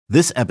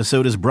This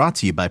episode is brought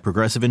to you by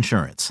Progressive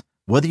Insurance.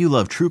 Whether you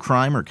love true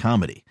crime or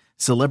comedy,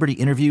 celebrity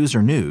interviews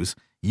or news,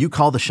 you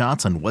call the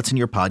shots on what's in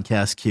your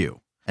podcast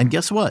queue. And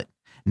guess what?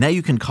 Now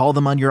you can call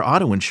them on your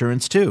auto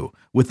insurance too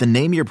with the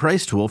Name Your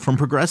Price tool from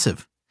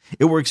Progressive.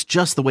 It works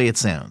just the way it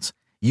sounds.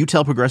 You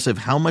tell Progressive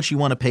how much you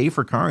want to pay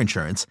for car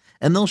insurance,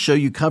 and they'll show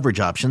you coverage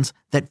options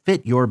that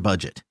fit your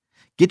budget.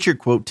 Get your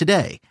quote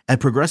today at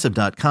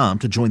Progressive.com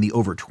to join the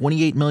over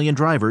 28 million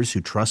drivers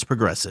who trust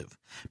Progressive.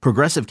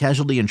 Progressive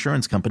Casualty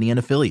Insurance Company and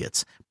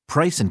Affiliates.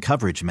 Price and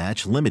coverage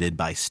match limited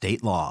by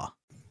state law.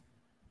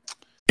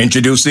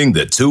 Introducing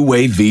the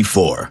Two-Way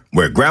V4,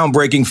 where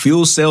groundbreaking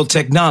fuel cell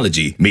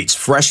technology meets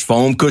fresh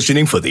foam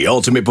cushioning for the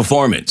ultimate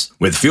performance.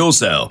 With Fuel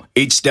Cell,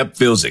 each step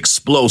feels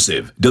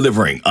explosive,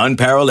 delivering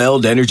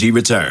unparalleled energy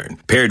return.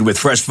 Paired with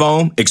fresh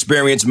foam,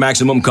 experience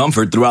maximum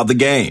comfort throughout the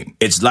game.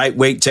 Its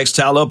lightweight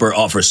textile upper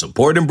offers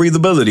support and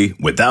breathability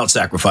without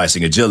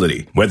sacrificing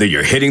agility. Whether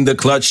you're hitting the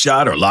clutch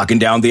shot or locking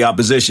down the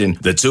opposition,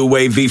 the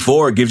Two-Way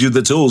V4 gives you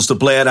the tools to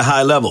play at a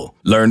high level.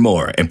 Learn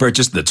more and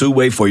purchase the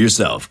Two-Way for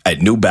yourself at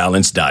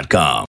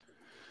NewBalance.com.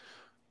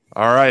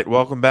 All right,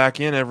 welcome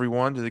back in,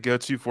 everyone, to the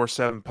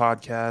Go247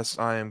 podcast.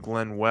 I am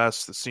Glenn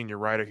West, the senior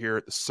writer here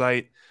at the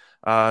site,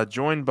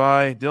 joined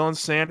by Dylan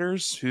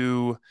Sanders,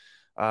 who,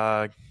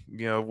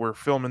 we're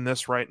filming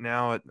this right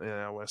now at,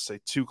 I want to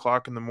say 2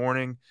 o'clock in the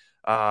morning.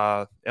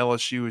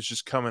 LSU is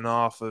just coming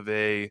off of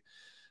a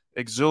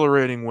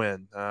exhilarating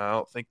win. I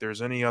don't think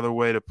there's any other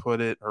way to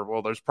put it,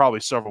 there's probably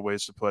several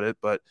ways to put it,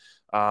 but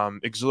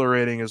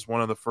exhilarating is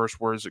one of the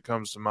first words that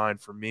comes to mind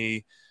for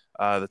me.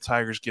 The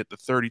Tigers get the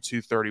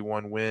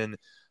 32-31 win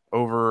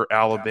over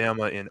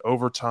Alabama in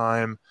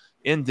overtime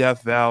in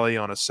Death Valley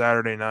on a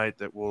Saturday night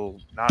that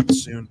will not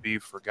soon be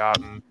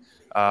forgotten.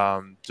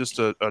 Just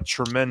a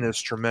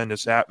tremendous,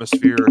 tremendous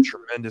atmosphere, a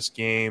tremendous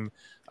game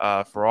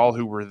for all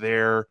who were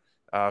there,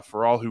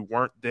 for all who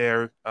weren't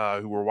there,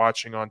 who were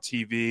watching on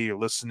TV or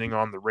listening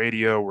on the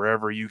radio,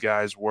 wherever you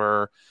guys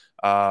were.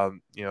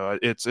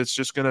 It's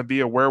just going to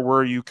be a where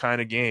were you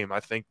kind of game. I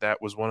think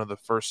that was one of the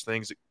first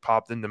things that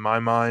popped into my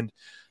mind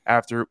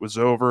after it was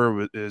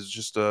over, is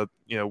just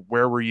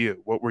where were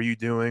you? What were you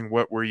doing?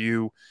 What were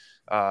you,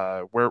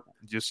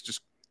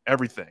 just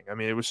everything. I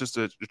mean, it was just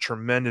a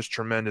tremendous,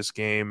 tremendous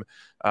game.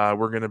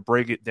 We're going to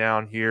break it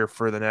down here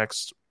for the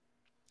next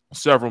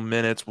several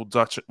minutes. We'll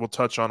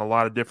touch on a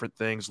lot of different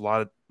things, a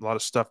lot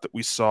of stuff that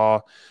we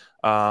saw.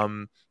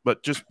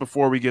 But just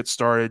before we get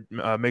started,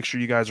 make sure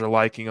you guys are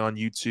liking on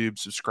YouTube,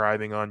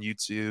 subscribing on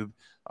YouTube,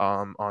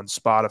 on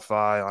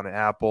Spotify, on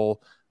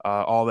Apple.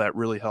 All that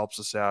really helps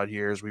us out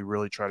here as we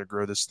really try to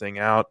grow this thing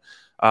out.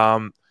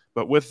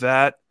 But with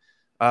that,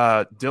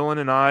 Dylan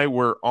and I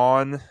were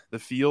on the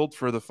field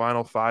for the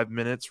final 5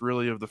 minutes,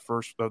 really, of the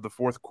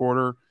fourth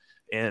quarter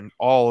and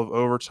all of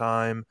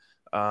overtime.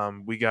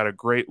 We got a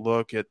great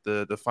look at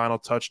the final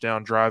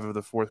touchdown drive of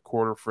the fourth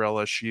quarter for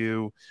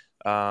LSU.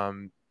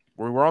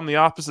 We were on the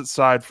opposite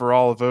side for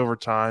all of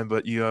overtime,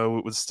 but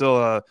it was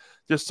still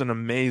just an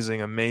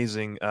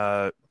amazing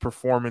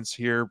performance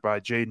here by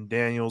Jaden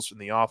Daniels and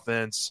the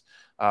offense.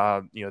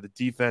 The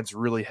defense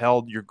really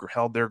held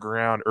their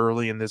ground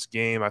early in this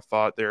game. I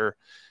thought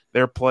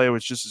their play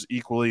was just as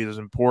equally as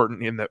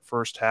important in that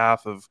first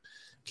half of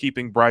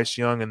keeping Bryce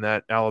Young and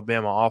that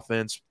Alabama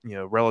offense,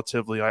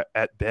 relatively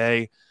at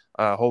bay,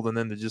 holding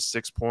them to just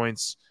 6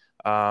 points.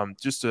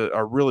 Just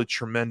a really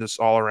tremendous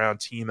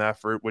all-around team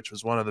effort, which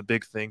was one of the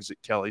big things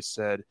that Kelly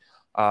said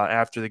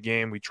after the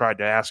game. We tried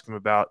to ask him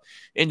about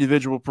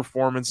individual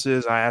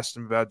performances. I asked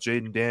him about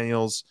Jaden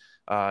Daniels,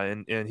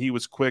 and he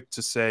was quick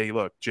to say,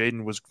 look,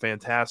 Jaden was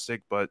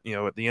fantastic, but,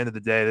 at the end of the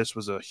day, this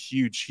was a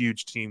huge,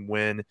 huge team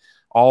win.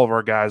 All of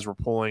our guys were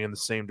pulling in the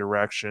same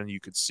direction. You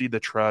could see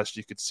the trust.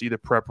 You could see the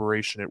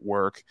preparation at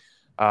work.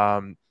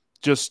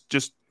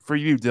 Just for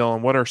you, Dylan,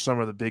 what are some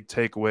of the big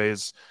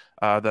takeaways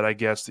that I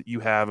guess that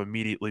you have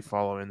immediately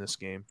following this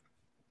game?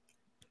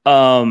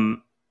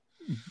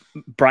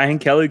 Brian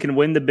Kelly can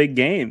win the big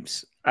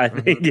games, I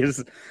think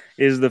is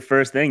the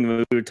first thing.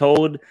 We were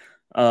told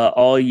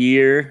all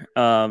year,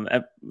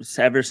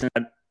 ever since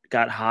I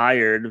got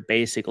hired,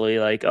 basically,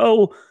 like,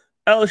 oh,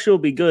 LSU will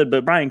be good,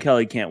 but Brian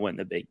Kelly can't win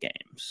the big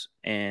games.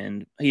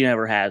 And he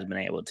never has been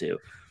able to.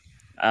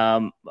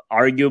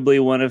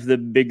 Arguably one of the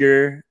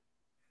bigger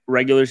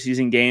regular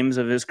season games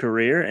of his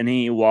career, and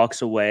he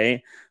walks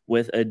away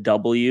with a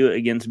W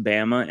against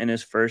Bama in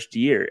his first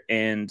year,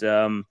 and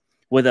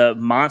with a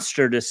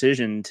monster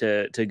decision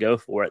to go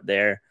for it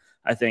there.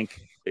 I think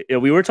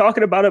we were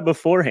talking about it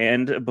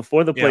beforehand,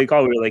 before the play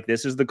call. We were like,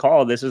 this is the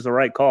call. This is the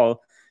right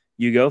call.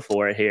 You go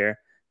for it here.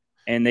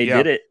 And they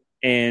did it.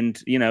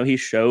 And, he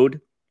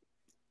showed.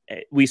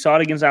 We saw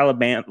it against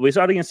Alabama. We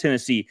saw it against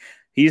Tennessee.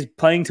 He's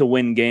playing to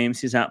win games.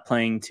 He's not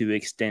playing to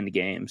extend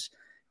games.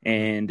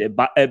 And it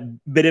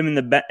bit him in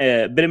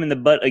the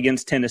butt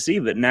against Tennessee,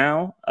 but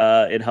now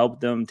it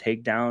helped them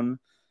take down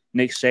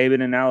Nick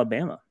Saban in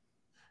Alabama.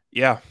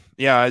 Yeah.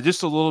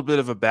 Just a little bit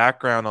of a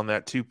background on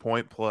that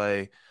 2-point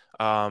play.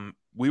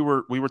 We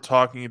were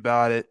talking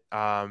about it.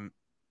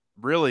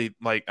 really,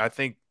 like, I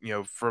think,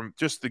 from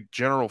just the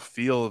general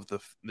feel of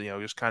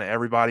just kind of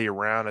everybody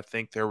around, I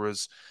think there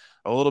was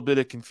a little bit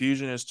of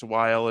confusion as to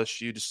why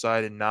LSU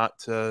decided not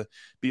to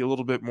be a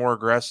little bit more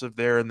aggressive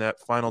there in that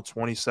final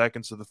 20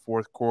 seconds of the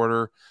fourth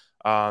quarter.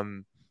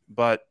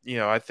 But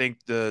I think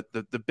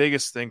the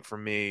biggest thing for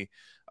me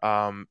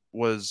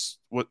was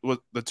what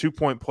the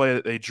 2-point play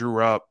that they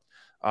drew up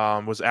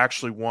was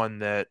actually one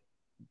that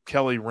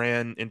Kelly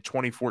ran in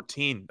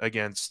 2014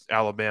 against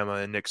Alabama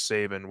and Nick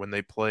Saban when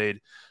they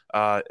played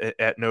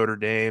at Notre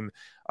Dame,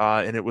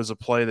 and it was a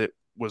play that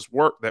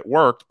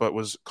worked, but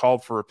was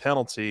called for a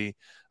penalty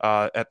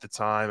at the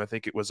time. I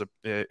think it was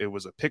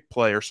a pick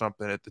play or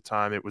something at the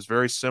time. It was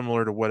very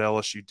similar to what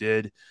LSU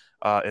did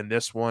in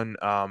this one,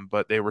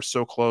 but they were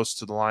so close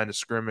to the line of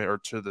scrimmage or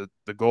to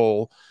the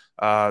goal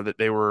that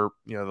they were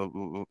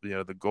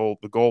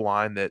the goal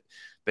line that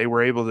they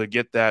were able to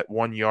get that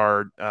 1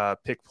 yard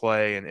pick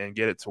play and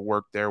get it to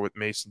work there with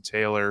Mason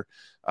Taylor,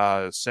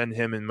 send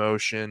him in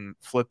motion,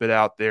 flip it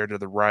out there to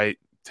the right.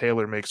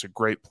 Taylor makes a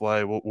great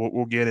play.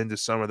 We'll get into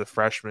some of the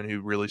freshmen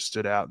who really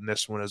stood out in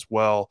this one as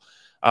well.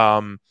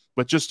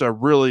 But just a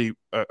really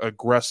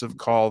aggressive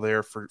call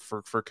there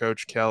for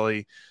Coach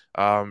Kelly.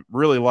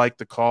 Really like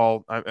the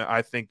call.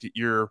 I think that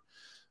you're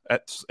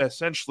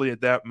essentially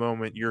at that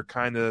moment, you're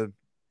kind of,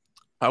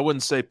 I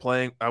wouldn't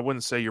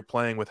say you're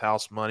playing with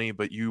house money,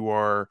 but you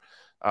are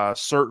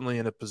certainly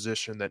in a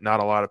position that not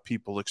a lot of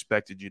people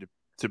expected you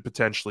to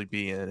potentially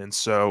be in. And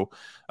so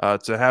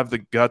to have the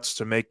guts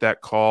to make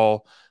that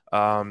call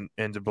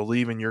and to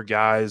believe in your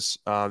guys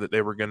that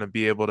they were going to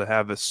be able to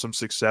have some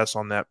success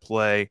on that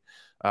play,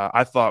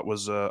 I thought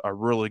was a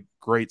really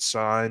great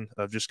sign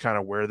of just kind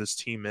of where this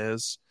team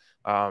is,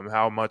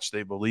 how much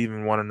they believe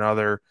in one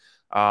another.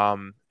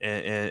 And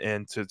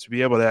to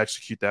be able to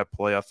execute that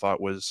play, I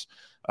thought was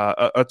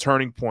a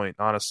turning point,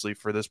 honestly,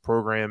 for this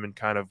program and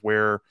kind of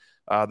where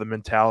the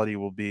mentality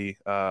will be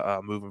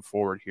moving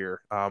forward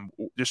here.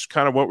 Just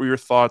kind of what were your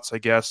thoughts, I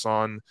guess,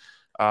 on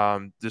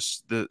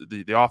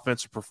the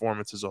offensive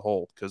performance as a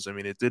whole? Because, I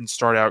mean, it didn't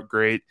start out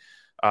great.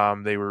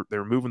 They were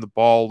moving the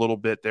ball a little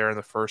bit there in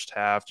the first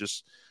half.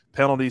 Just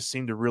penalties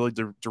seemed to really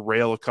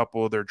derail a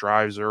couple of their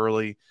drives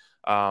early.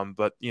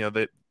 But,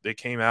 they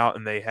came out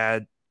and they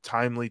had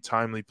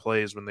timely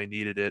plays when they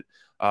needed it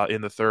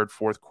in the third,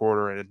 fourth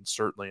quarter, and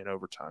certainly in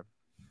overtime.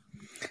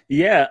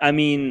 Yeah, I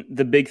mean,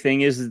 the big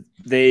thing is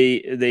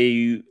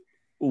they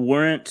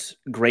weren't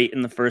great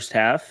in the first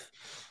half,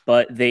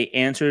 but they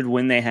answered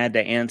when they had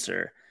to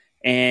answer.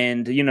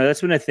 And,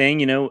 that's been a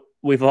thing.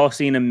 We've all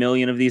seen a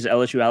million of these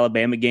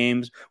LSU-Alabama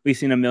games. We've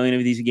seen a million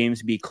of these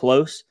games be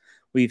close.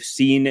 We've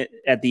seen it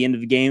at the end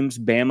of games,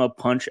 Bama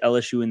punch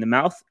LSU in the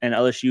mouth and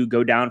LSU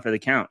go down for the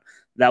count.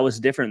 That was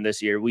different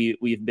this year.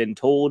 We've been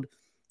told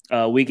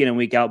week in and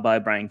week out by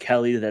Brian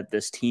Kelly that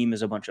this team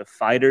is a bunch of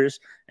fighters,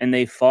 and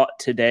they fought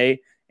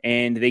today,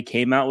 and they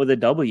came out with a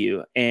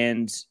W.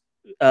 And,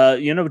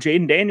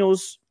 Jaden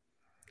Daniels,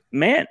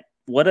 man,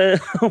 what a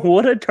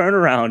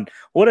turnaround.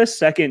 What a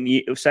second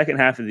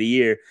half of the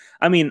year.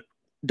 I mean,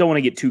 don't want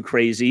to get too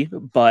crazy,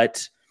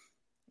 but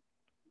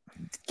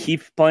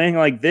keep playing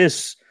like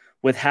this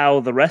with how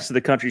the rest of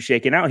the country's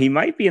shaking out. He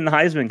might be in the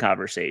Heisman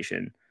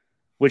conversation,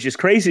 which is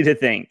crazy to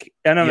think.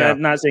 And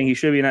I'm not saying he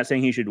should be, not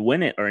saying he should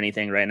win it or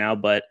anything right now,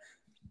 but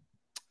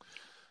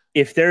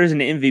if there is an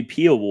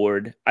MVP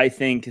award, I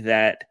think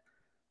that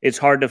it's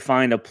hard to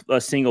find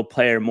a single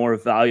player more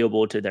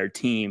valuable to their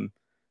team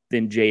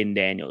than Jaden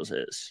Daniels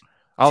is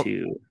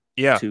to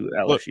LSU.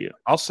 Look,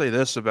 I'll say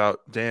this about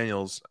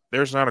Daniels.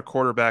 There's not a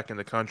quarterback in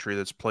the country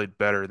that's played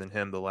better than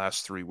him the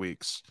last 3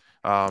 weeks.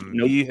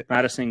 Nope,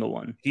 not a single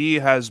one. He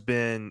has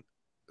been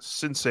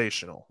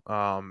sensational.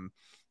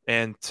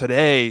 And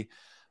today,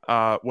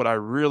 what I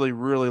really,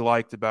 really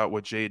liked about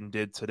what Jaden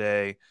did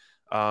today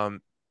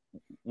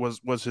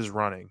was his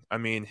running. I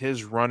mean,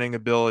 his running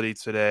ability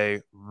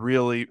today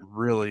really,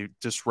 really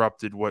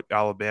disrupted what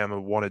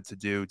Alabama wanted to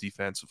do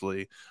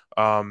defensively.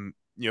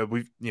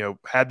 We've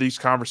had these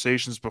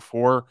conversations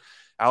before.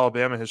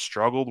 Alabama has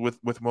struggled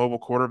with mobile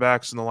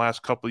quarterbacks in the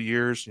last couple of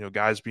years,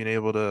 guys being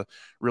able to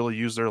really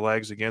use their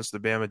legs against the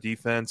Bama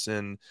defense.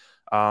 And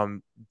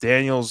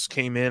Daniels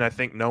came in, I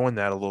think, knowing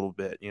that a little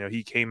bit.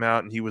 He came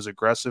out and he was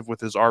aggressive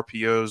with his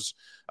RPOs.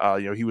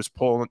 He was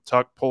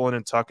pulling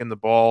and tucking the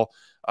ball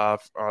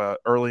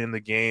early in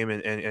the game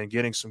and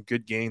getting some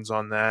good gains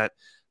on that.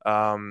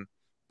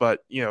 But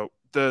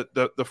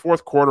the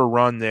fourth quarter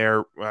run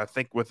there, I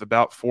think with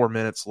about 4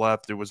 minutes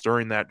left, it was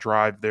during that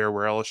drive there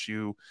where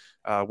LSU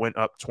went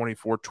up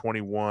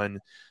 24-21.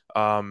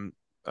 The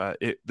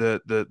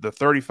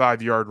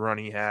 35-yard run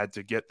he had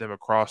to get them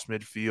across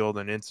midfield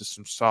and into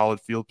some solid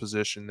field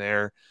position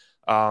there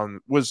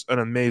was an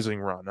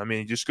amazing run. I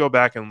mean, just go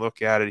back and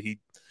look at it.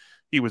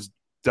 He was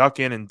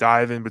ducking and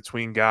diving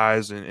between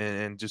guys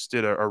and just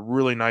did a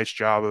really nice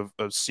job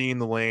of seeing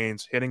the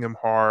lanes, hitting them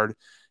hard,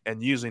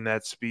 and using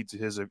that speed to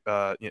his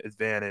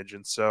advantage.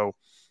 And so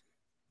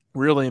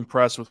really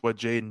impressed with what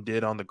Jaden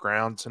did on the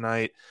ground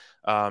tonight.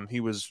 He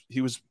was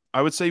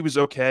I would say he was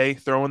okay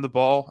throwing the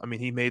ball. I mean,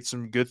 he made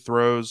some good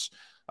throws.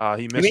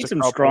 He He missed made a some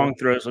couple. strong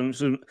throws.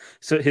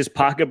 So his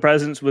pocket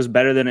presence was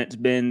better than it's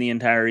been the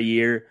entire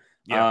year.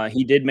 Yeah.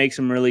 He did make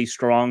some really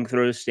strong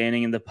throws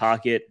standing in the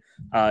pocket,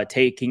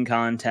 taking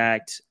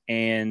contact,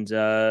 and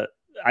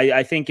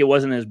I think it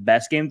wasn't his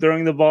best game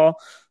throwing the ball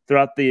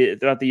throughout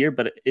the year,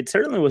 but it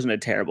certainly wasn't a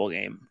terrible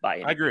game by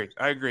any means.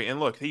 I agree. And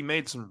look, he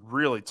made some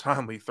really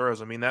timely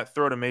throws. I mean, that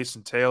throw to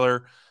Mason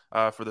Taylor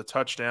for the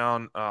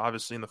touchdown,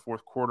 obviously in the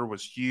fourth quarter,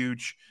 was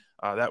huge.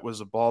 That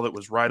was a ball that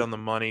was right on the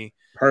money.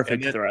 And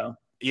Perfect then, throw.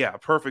 yeah,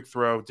 perfect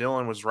throw.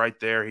 Dylan was right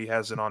there. He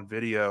has it on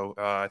video.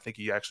 I think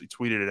he actually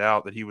tweeted it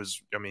out that he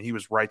was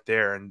right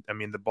there. And I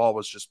mean, the ball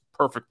was just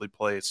perfectly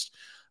placed.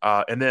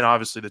 And then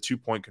obviously the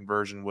 2-point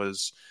conversion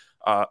was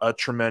a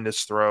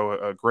tremendous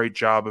throw, a great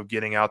job of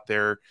getting out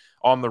there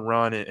on the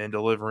run and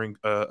delivering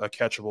a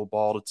catchable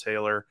ball to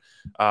Taylor.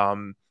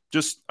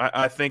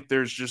 I think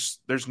there's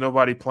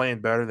nobody playing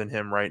better than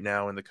him right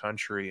now in the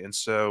country. And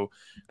so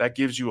that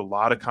gives you a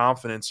lot of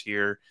confidence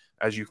here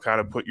as you kind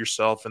of put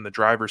yourself in the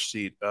driver's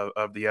seat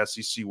of the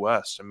SEC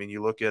West. I mean,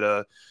 you look at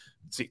a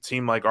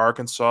team like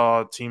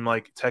Arkansas, a team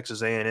like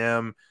Texas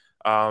A&M,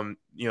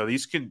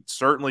 these can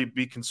certainly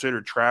be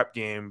considered trap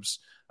games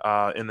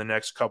in the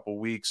next couple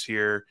weeks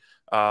here.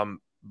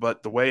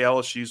 But the way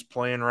LSU's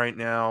playing right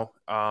now,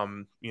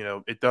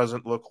 it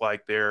doesn't look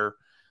like they're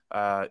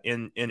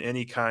in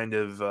any kind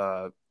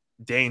of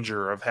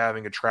danger of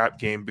having a trap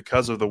game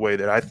because of the way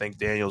that I think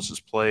Daniels has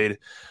played.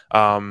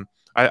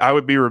 I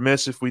would be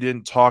remiss if we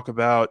didn't talk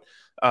about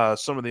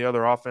some of the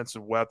other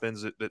offensive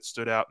weapons that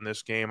stood out in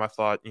this game. I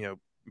thought,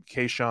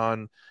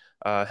 Kayshawn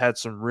had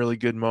some really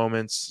good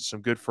moments,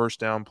 some good first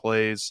down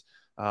plays.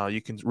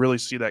 You can really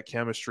see that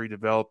chemistry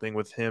developing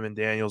with him and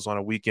Daniels on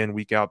a week in,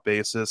 week out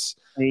basis.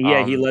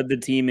 Yeah, he led the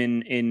team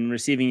in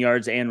receiving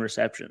yards and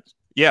receptions.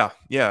 Yeah.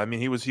 I mean,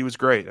 he was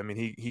great. I mean,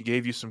 he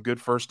gave you some good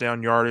first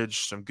down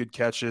yardage, some good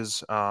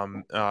catches.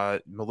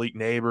 Malik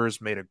Neighbors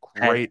made a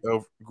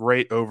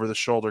great over the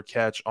shoulder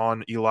catch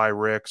on Eli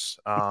Ricks.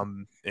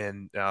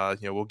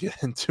 We'll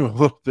get into a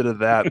little bit of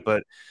that,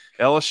 but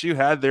LSU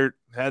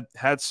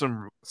had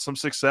some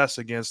success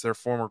against their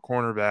former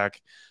cornerback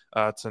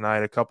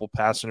tonight. A couple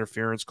pass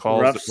interference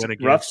calls that went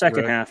against rough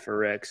second half for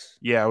Ricks.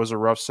 Yeah, it was a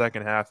rough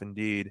second half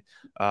indeed.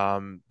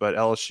 But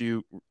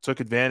LSU took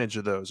advantage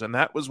of those. And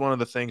that was one of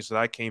the things that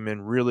I came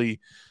in really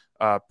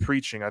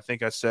preaching. I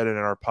think I said it in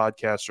our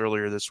podcast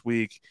earlier this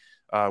week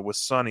with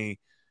Sonny.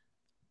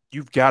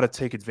 You've got to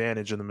take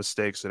advantage of the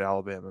mistakes that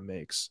Alabama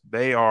makes.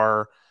 They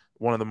are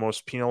one of the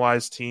most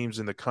penalized teams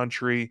in the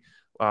country.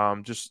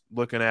 Just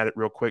looking at it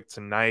real quick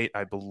tonight,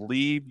 I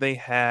believe they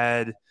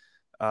had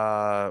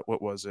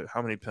what was it?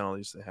 How many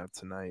penalties they have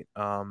tonight?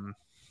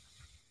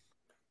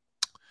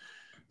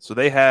 So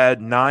they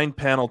had 9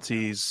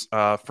 penalties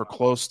for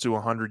close to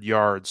 100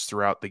 yards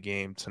throughout the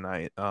game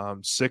tonight.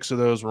 6 of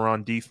those were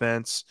on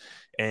defense.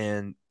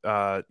 And,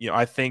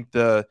 I think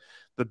the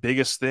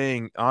biggest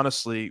thing,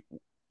 honestly,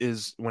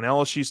 is when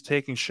LSU's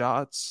taking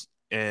shots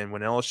and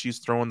when LSU's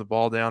throwing the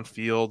ball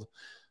downfield,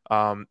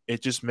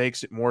 it just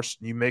makes you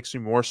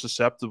more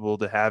susceptible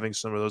to having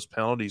some of those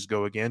penalties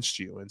go against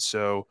you. And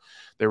so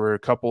there were a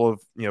couple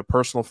of,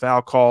 personal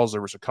foul calls.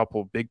 There was a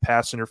couple of big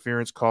pass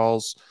interference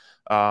calls.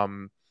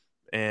 And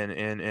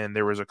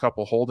there was a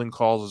couple holding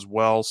calls as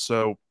well.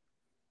 So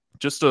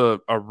just a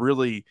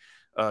really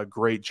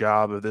great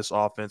job of this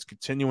offense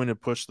continuing to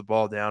push the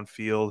ball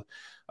downfield.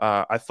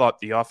 I thought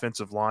the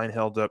offensive line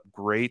held up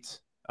great.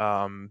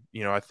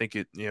 I think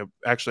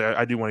actually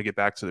I do want to get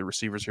back to the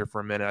receivers here for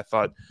a minute. I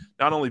thought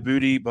not only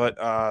Booty, but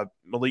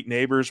Malik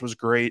Neighbors was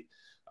great.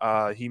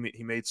 He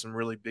made some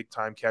really big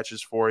time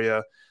catches for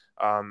you.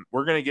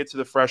 We're going to get to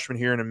the freshman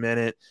here in a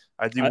minute.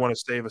 I do want to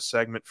save a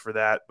segment for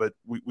that, but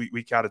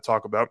we got to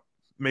talk about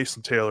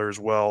Mason Taylor as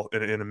well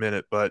in a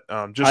minute. But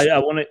I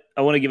want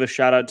to give a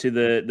shout out to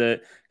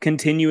the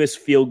continuous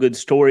feel good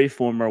story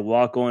former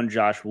walk-on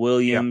Josh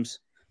Williams.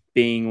 Yeah.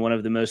 Being one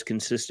of the most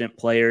consistent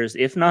players,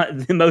 if not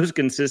the most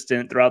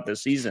consistent throughout the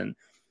season.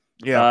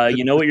 Yeah.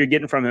 You know what you're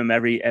getting from him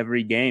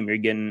every game. You're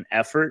getting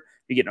effort.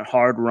 You're getting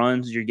hard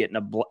runs. You're getting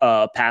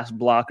a pass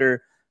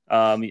blocker.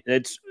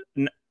 It's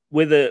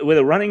with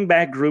a running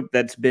back group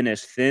that's been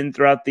as thin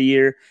throughout the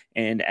year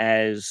and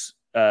as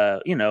a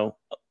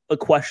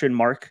question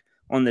mark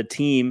on the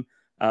team.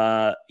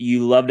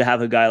 You love to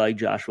have a guy like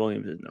Josh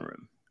Williams in the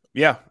room.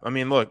 Yeah. I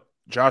mean, look,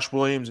 Josh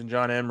Williams and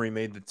John Emery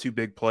made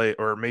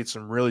made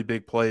some really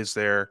big plays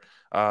there.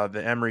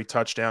 The Emery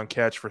touchdown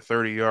catch for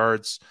 30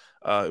 yards.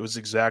 It was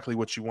exactly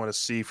what you want to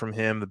see from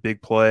him. The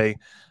big play,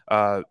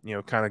 kind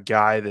of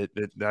guy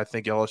that I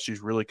think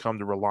LSU's really come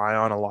to rely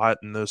on a lot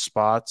in those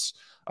spots.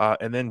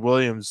 And then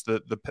Williams,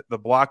 the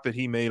block that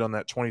he made on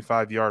that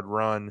 25-yard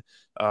run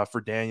for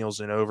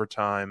Daniels in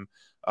overtime,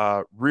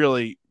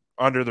 really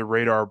under the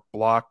radar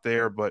block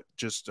there, but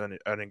just an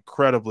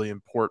incredibly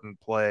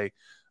important play.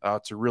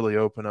 To really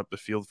open up the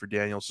field for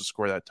Daniels to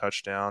score that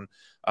touchdown.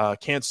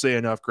 Can't say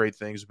enough great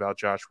things about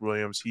Josh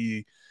Williams.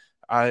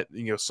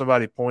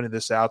 Somebody pointed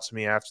this out to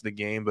me after the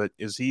game, but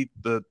is he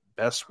the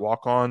best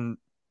walk-on,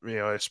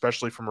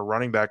 especially from a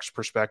running back's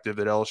perspective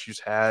that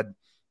LSU's had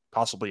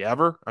possibly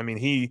ever. I mean,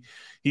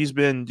 he's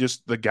been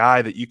just the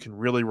guy that you can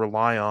really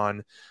rely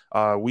on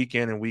week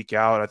in and week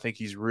out. I think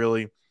he's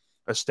really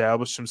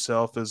established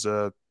himself as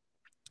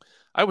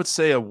I would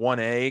say a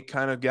 1A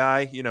kind of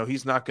guy.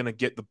 He's not going to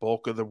get the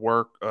bulk of the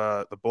work,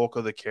 the bulk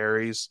of the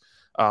carries,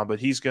 but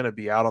he's going to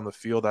be out on the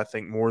field, I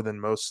think, more than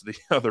most of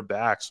the other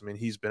backs. I mean,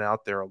 he's been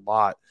out there a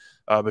lot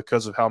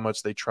because of how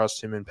much they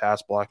trust him in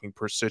pass blocking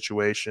per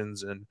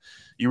situations. And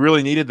you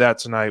really needed that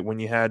tonight when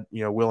you had,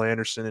 Will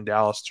Anderson and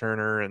Dallas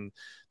Turner and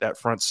that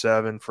front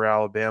seven for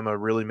Alabama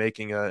really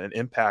making an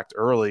impact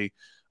early.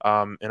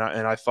 And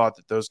I thought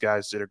that those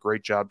guys did a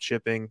great job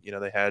chipping.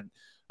 They had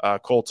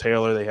Cole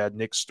Taylor, they had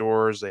Nick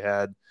Storrs, they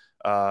had,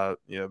 of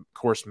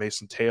course,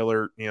 Mason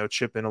Taylor,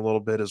 chip in a little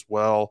bit as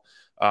well.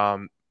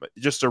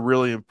 Just a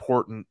really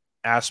important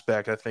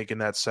aspect, I think, in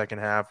that second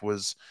half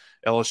was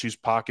LSU's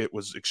pocket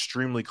was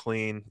extremely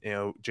clean.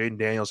 Jaden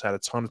Daniels had a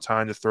ton of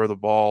time to throw the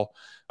ball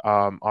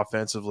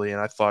offensively, and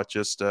I thought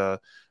just a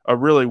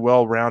really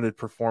well-rounded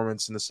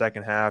performance in the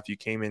second half. You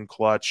came in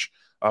clutch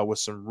with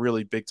some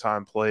really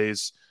big-time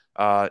plays,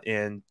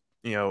 and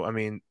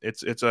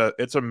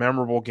it's a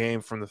memorable game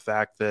from the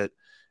fact that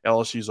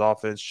LSU's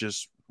offense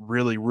just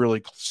really,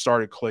 really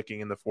started clicking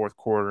in the fourth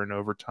quarter and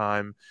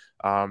overtime.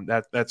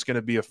 That's going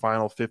to be a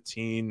final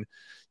 15,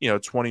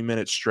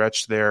 20-minute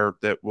stretch there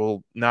that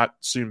will not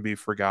soon be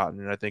forgotten.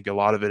 And I think a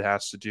lot of it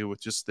has to do with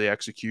just the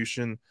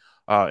execution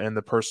and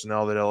the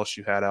personnel that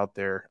LSU had out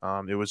there.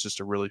 It was just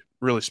a really,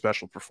 really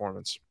special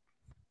performance.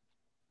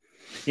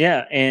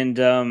 Yeah,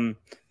 and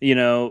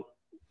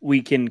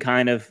we can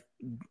kind of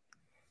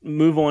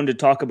move on to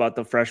talk about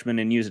the freshmen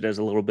and use it as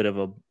a little bit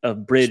of a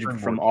bridge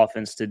from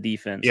offense to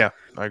defense. Yeah,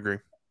 I agree.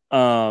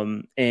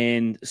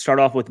 And start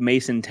off with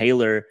Mason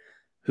Taylor,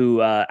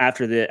 who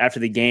after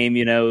the game,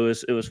 it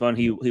was fun.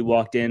 He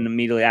walked in,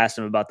 immediately asked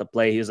him about the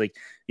play. He was like,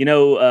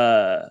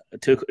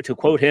 to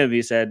quote him,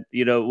 he said,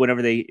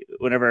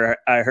 whenever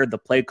I heard the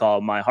play call,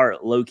 my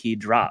heart low key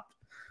dropped.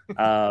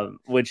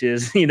 Which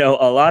is,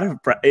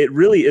 it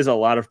really is a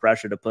lot of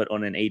pressure to put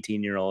on an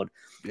 18-year-old,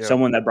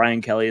 someone that Brian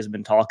Kelly has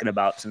been talking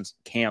about since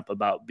camp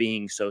about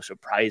being so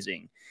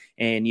surprising.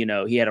 And,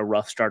 he had a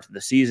rough start to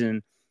the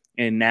season,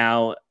 and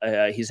now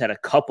he's had a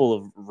couple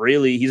of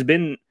he's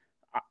been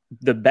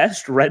the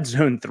best red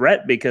zone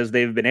threat because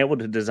they've been able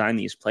to design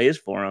these plays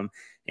for him.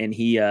 And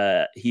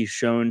he's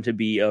shown to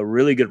be a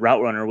really good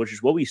route runner, which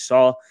is what we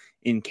saw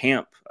in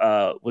camp.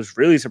 Was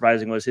really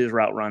surprising was his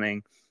route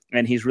running.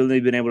 And he's really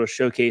been able to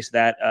showcase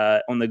that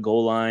on the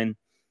goal line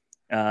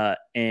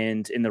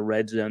and in the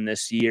red zone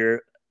this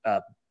year.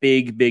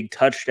 Big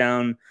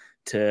touchdown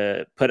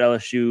to put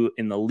LSU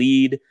in the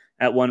lead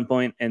at one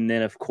point. And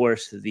then, of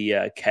course,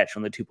 the catch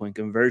on the 2-point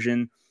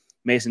conversion.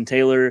 Mason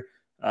Taylor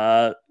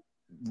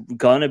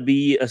going to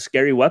be a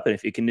scary weapon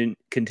if he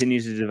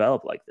continues to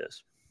develop like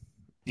this.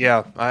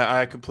 Yeah,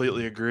 I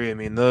completely agree. I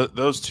mean,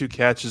 those two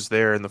catches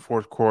there in the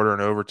fourth quarter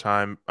and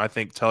overtime, I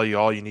think, tell you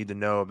all you need to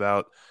know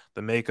about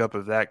the makeup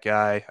of that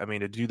guy. I mean,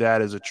 to do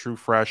that as a true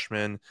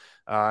freshman,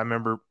 I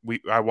remember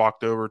I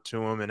walked over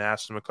to him and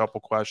asked him a couple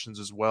questions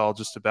as well,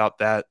 just about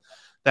that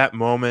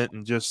moment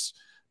and just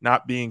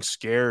not being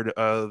scared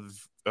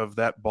of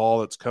that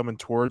ball that's coming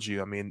towards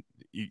you. I mean,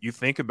 you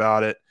think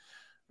about it.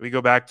 We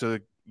go back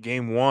to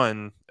game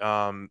one,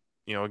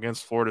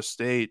 against Florida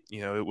State.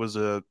 It was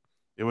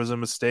a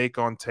mistake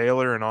on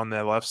Taylor and on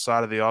the left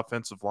side of the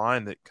offensive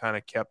line that kind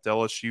of kept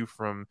LSU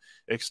from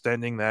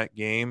extending that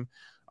game.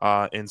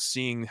 And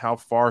seeing how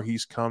far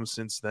he's come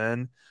since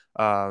then,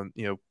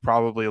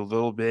 probably a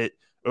little bit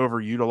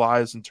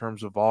overutilized in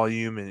terms of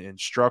volume and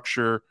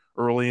structure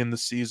early in the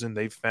season.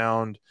 They've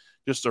found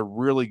just a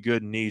really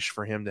good niche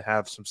for him to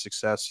have some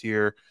success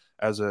here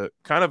as a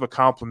kind of a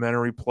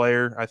complementary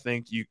player. I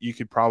think you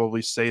could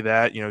probably say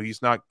that,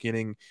 he's not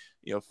getting,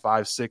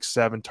 5, 6,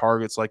 7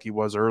 targets like he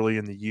was early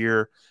in the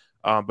year.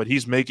 But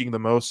he's making the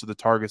most of the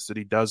targets that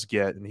he does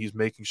get, and he's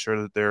making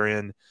sure that they're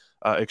in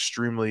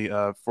extremely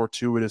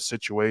fortuitous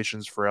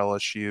situations for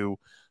LSU.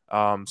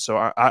 So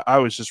I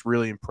was just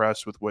really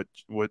impressed with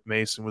what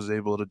Mason was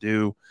able to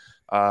do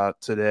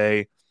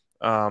today.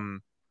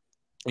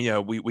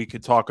 We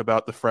could talk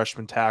about the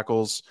freshman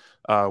tackles,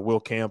 Will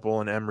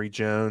Campbell and Emory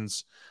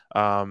Jones.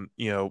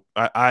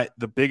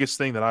 The biggest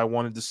thing that I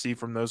wanted to see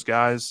from those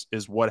guys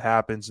is what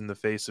happens in the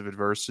face of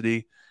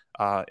adversity.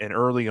 And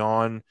early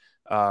on,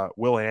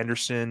 Will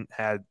Anderson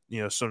had,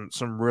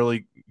 some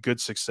really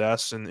good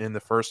success in the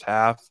first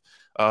half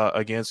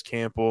against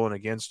Campbell and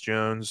against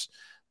Jones,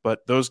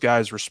 but those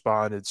guys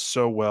responded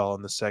so well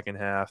in the second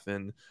half.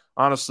 And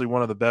honestly,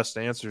 one of the best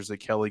answers that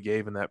Kelly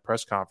gave in that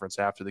press conference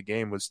after the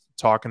game was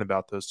talking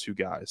about those two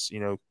guys.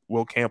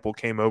 Will Campbell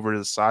came over to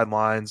the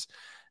sidelines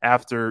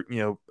after,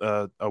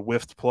 a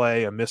whiffed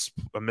play, a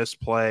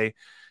missed play.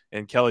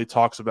 And Kelly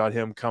talks about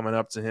him coming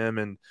up to him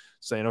and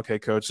saying, "Okay,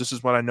 coach, this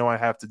is what I know I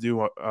have to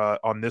do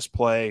on this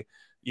play."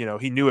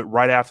 He knew it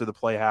right after the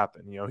play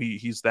happened.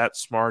 He's that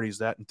smart. He's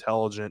that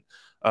intelligent.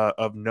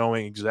 of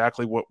knowing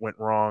exactly what went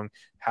wrong,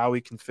 how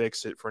he can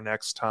fix it for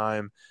next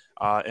time.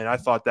 And I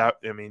thought that,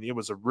 I mean, it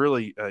was a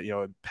really,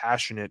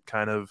 passionate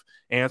kind of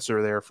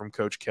answer there from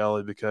Coach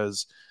Kelly,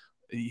 because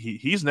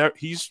he's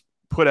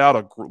put out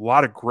a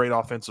lot of great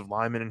offensive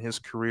linemen in his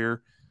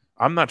career.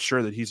 I'm not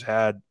sure that he's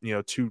had,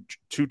 two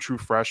true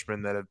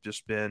freshmen that have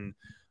just been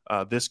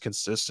this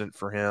consistent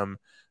for him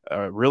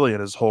really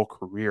in his whole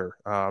career.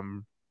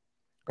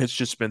 It's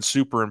just been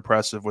super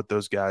impressive what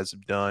those guys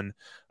have done.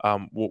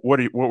 What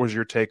was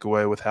your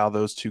takeaway with how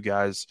those two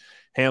guys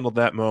handled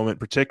that moment,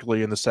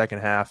 particularly in the second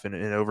half and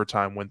in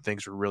overtime when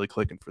things were really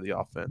clicking for the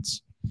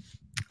offense?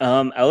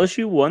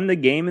 LSU won the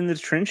game in the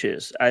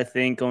trenches, I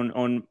think,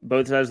 on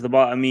both sides of the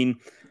ball. I mean,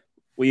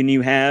 when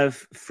you have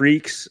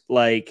freaks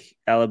like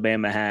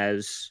Alabama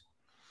has,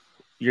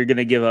 you're going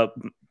to give up.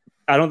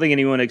 I don't think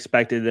anyone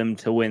expected them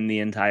to win the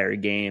entire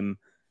game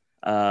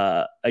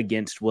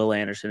against Will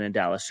Anderson and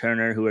Dallas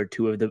Turner, who are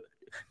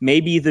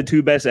maybe the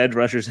two best edge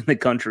rushers in the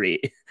country.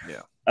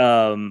 Yeah.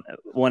 1A,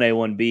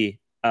 1B.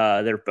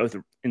 They're both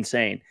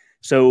insane.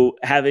 So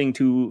having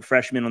two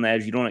freshmen on the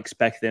edge, you don't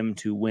expect them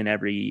to win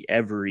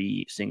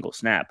every single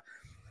snap.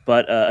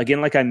 But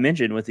again, like I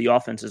mentioned, with the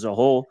offense as a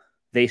whole,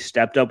 they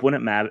stepped up when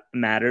it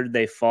mattered.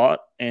 They fought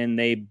and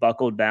they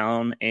buckled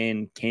down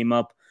and came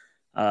up,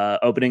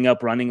 opening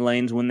up running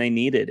lanes when they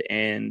needed.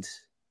 And,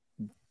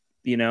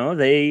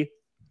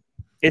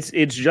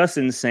 it's just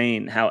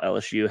insane how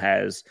LSU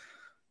has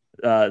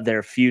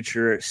their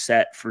future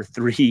set for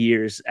 3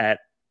 years at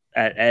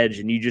edge,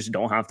 and you just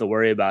don't have to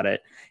worry about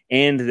it.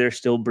 And they're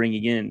still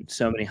bringing in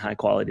so many high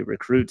quality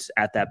recruits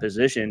at that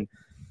position.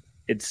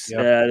 It's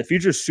the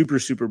future is super,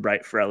 super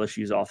bright for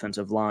LSU's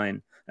offensive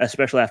line,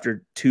 especially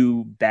after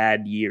 2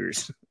 bad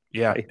years.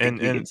 Yeah,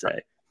 and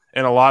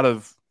a lot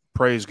of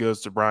praise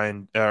goes to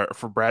Brad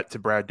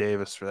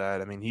Davis for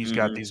that. I mean, he's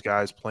got these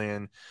guys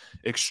playing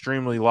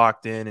extremely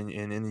locked in and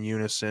in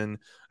unison.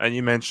 And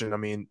you mentioned, I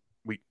mean,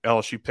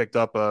 LSU picked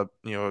up a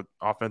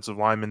offensive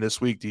lineman this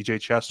week, DJ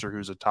Chester,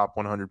 who's a top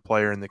 100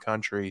 player in the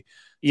country,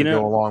 to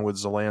go along with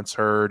Zalance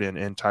Hurd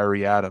and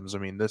Tyree Adams. I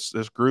mean, this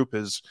group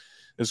is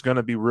going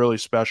to be really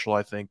special,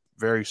 I think,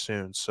 very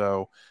soon.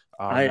 So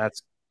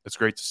it's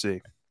great to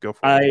see. Go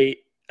for it.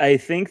 I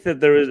think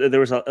that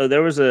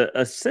there was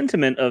a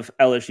sentiment of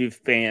LSU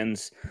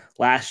fans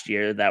last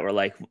year that were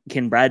like,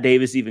 can Brad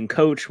Davis even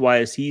coach? Why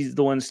is he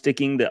the one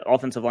sticking? The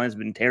offensive line has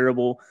been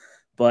terrible.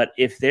 But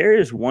if there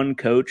is one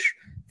coach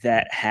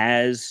that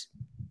has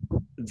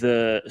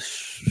the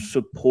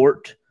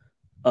support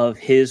of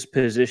his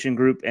position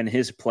group and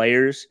his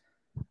players,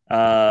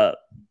 and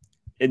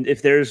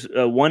if there's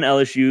one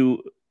LSU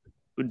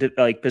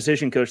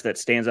position coach that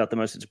stands out the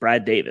most, it's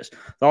Brad Davis.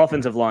 The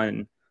offensive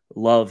line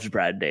loves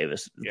Brad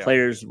Davis. The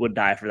players would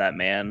die for that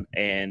man,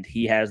 and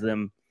he has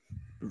them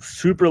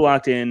super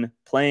locked in,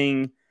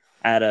 playing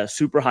at a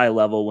super high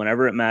level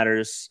whenever it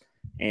matters.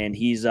 And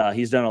he's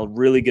done a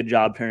really good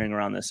job turning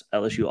around this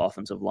LSU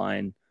offensive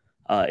line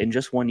in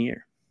just 1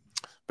 year.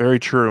 Very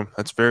true.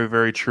 That's very,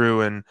 very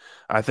true. And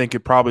I think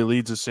it probably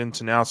leads us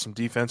into now some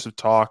defensive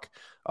talk.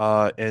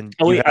 I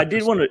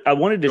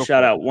wanted to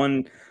shout out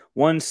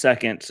one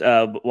second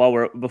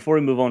before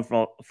we move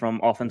on from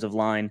offensive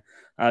line.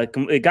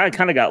 It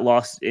kind of got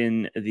lost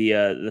in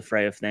the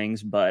fray of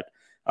things, but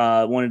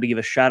wanted to give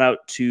a shout out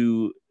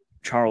to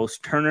Charles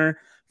Turner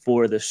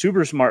for the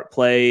super smart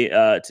play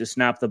to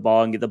snap the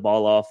ball and get the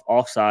ball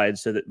offside,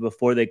 so that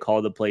before they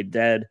called the play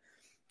dead,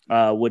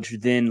 which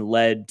then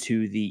led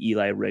to the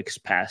Eli Ricks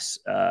pass.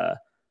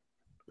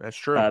 That's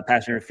true.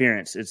 Pass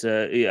interference. It's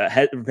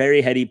a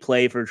very heady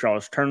play for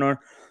Charles Turner,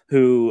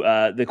 who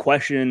the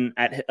question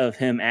of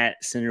him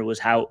at center was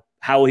how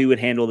he would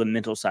handle the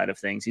mental side of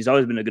things. He's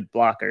always been a good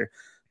blocker,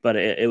 but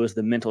it was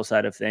the mental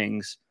side of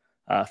things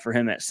for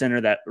him at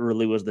center that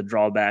really was the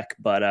drawback.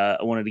 But I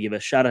wanted to give a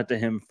shout out to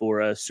him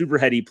for a super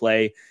heady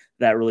play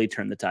that really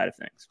turned the tide of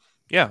things.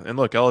 Yeah, and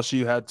look,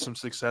 LSU had some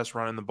success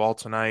running the ball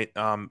tonight.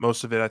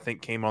 Most of it, I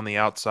think, came on the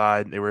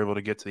outside. They were able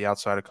to get to the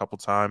outside a couple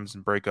times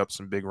and break up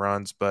some big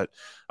runs. But,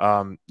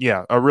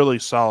 a really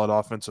solid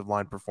offensive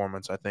line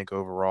performance, I think,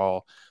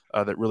 overall,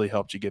 that really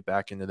helped you get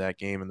back into that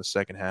game in the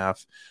second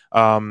half.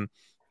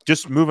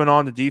 Just moving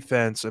on to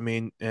defense, I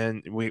mean,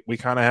 and we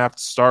kind of have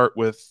to start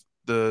with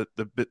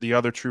the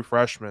other true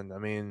freshman. I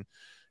mean,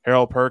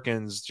 Harold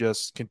Perkins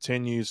just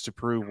continues to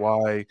prove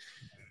why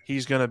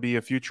he's going to be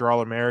a future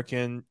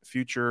All-American,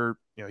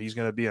 he's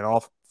going to be an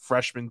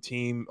all-freshman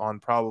team on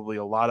probably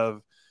a lot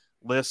of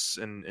lists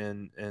and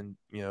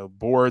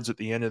boards at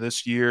the end of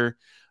this year.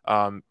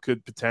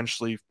 Could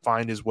potentially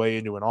find his way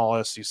into an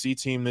all-SEC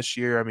team this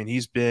year. I mean,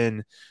 he's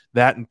been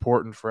that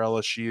important for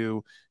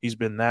LSU. He's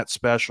been that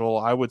special.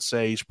 I would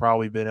say he's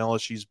probably been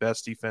LSU's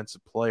best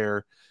defensive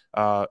player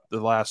the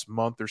last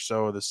month or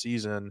so of the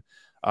season,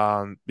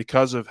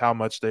 because of how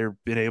much they've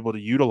been able to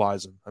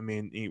utilize him. I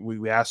mean,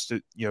 we asked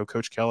it,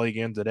 Coach Kelly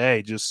again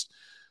today, just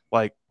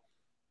like,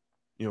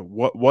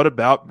 what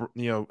about,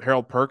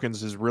 Harold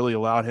Perkins has really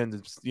allowed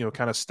him to,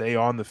 kind of stay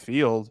on the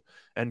field.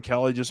 And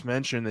Kelly just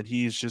mentioned that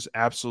he's just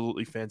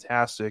absolutely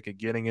fantastic at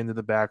getting into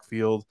the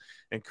backfield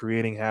and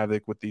creating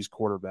havoc with these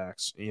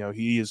quarterbacks.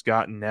 He has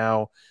gotten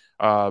now,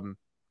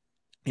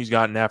 he's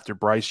gotten after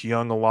Bryce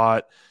Young a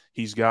lot.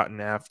 He's gotten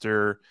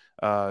after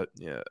the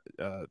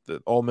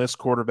Ole Miss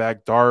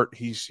quarterback Dart.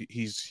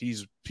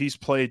 He's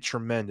played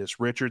tremendous.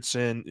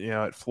 Richardson,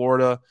 at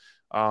Florida,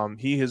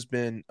 he has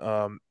been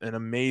an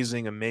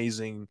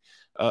amazing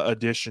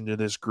addition to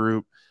this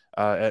group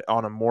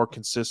on a more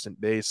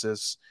consistent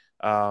basis.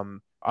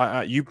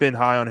 You've been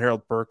high on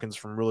Harold Perkins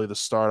from really the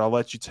start. I'll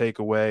let you take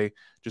away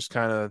just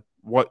kind of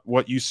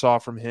what you saw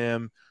from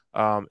him,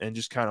 and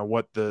just kind of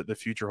what the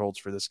future holds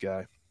for this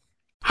guy.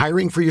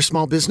 Hiring for your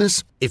small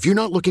business? If you're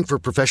not looking for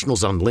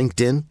professionals on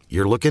LinkedIn,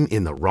 you're looking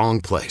in the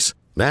wrong place.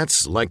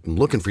 That's like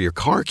looking for your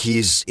car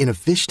keys in a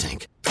fish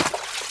tank.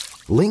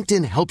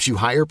 LinkedIn helps you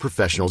hire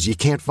professionals you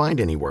can't find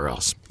anywhere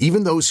else,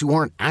 even those who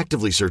aren't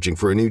actively searching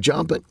for a new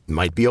job but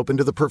might be open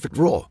to the perfect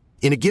role.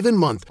 In a given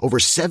month, over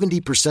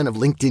 70% of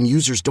LinkedIn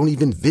users don't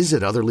even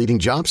visit other leading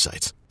job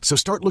sites. So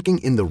start looking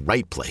in the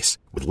right place.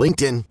 With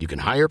LinkedIn, you can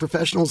hire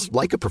professionals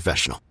like a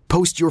professional.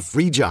 Post your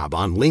free job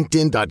on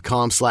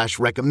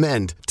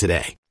linkedin.com/recommend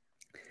today.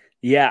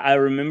 Yeah, I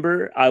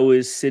remember I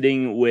was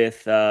sitting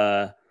with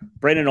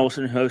Brandon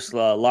Olson, host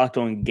Locked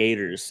On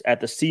Gators,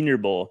 at the Senior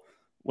Bowl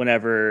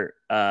whenever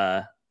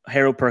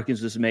Harold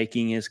Perkins was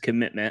making his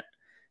commitment,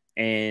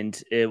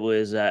 and it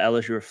was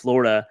LSU or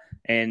Florida.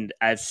 And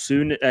I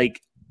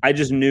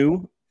just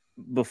knew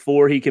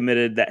before he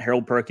committed that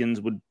Harold Perkins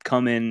would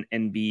come in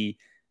and be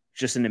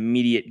just an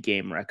immediate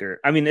game wrecker.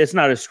 I mean, it's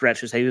not a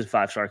stretch to say he was a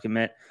 5-star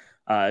commit,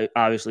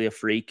 obviously a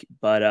freak,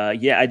 but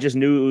I just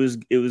knew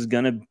it was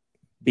gonna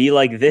be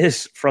like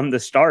this from the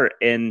start,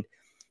 and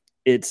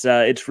it's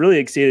really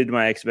exceeded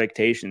my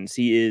expectations.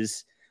 He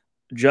is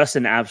just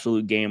an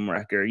absolute game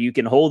wrecker. You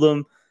can hold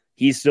him;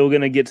 he's still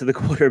gonna get to the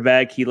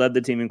quarterback. He led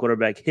the team in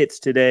quarterback hits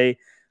today.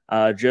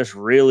 Just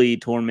really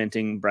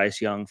tormenting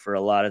Bryce Young for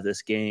a lot of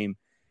this game.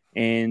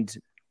 And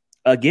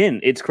again,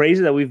 it's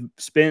crazy that we've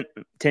spent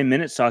 10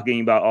 minutes talking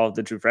about all of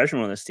the true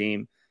freshmen on this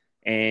team.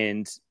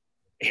 And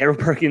Harold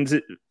Perkins,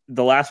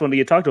 the last one to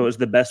get talked about, is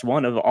the best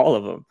one of all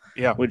of them.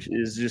 Yeah. Which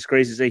is just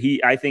crazy to say.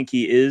 I think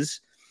he is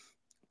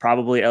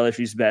probably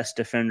LSU's best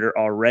defender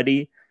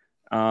already.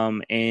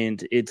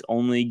 And it's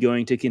only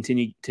going to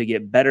continue to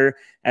get better,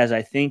 as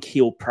I think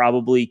he'll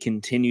probably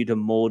continue to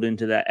mold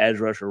into that edge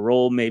rusher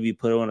role, maybe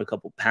put on a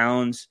couple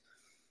pounds.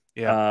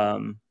 Yeah.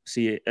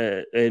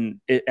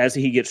 As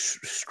he gets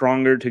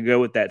stronger to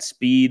go with that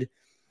speed,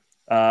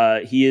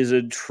 he is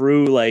a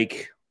true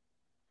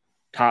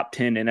top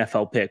 10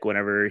 NFL pick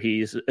whenever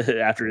he's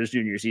after his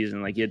junior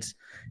season. It's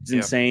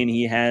insane.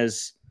 He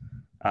has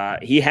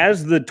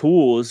the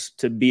tools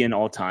to be an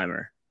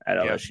all-timer at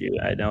LSU.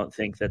 I don't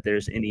think that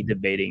there's any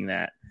debating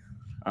that.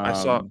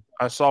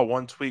 I saw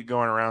one tweet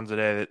going around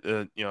today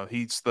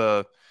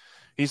that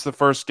he's the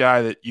first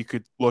guy that you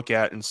could look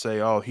at and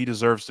say, oh, he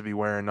deserves to be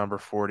wearing number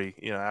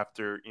 40.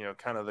 After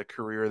kind of the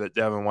career that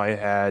Devin White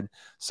had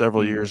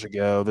several years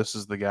ago, this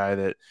is the guy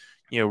that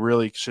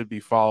really should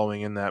be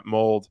following in that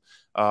mold.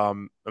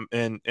 And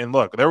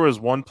look, there was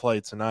one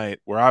play tonight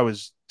where I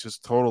was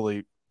just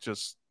totally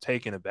just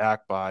taken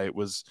aback by.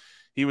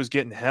 He was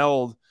getting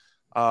held.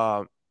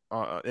 And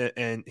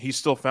he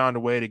still found a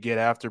way to get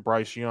after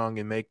Bryce Young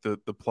and make the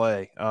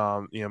play,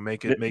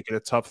 make it a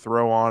tough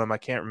throw on him. I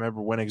can't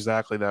remember when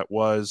exactly that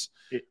was.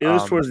 It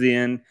was towards the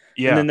end.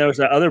 Yeah. And then there was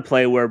that other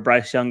play where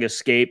Bryce Young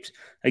escaped.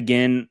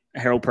 Again,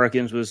 Harold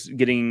Perkins was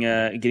getting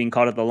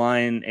caught at the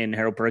line, and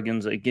Harold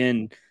Perkins,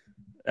 again,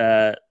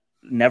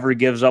 never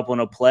gives up on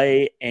a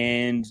play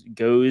and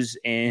goes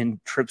and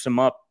trips him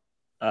up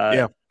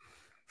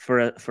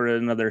for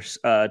another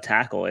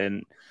tackle.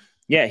 And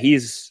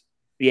he's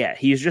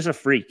just a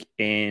freak,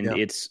 and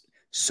it's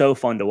so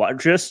fun to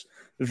watch. Just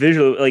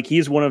visually,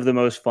 he's one of the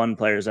most fun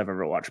players I've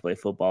ever watched play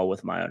football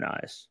with my own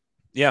eyes.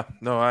 Yeah,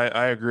 no,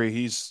 I agree.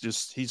 He's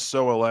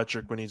so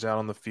electric when he's out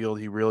on the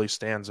field. He really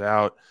stands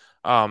out.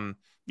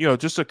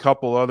 Just a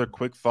couple other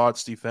quick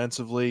thoughts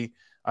defensively.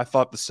 I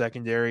thought the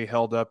secondary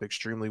held up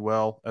extremely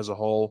well as a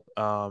whole.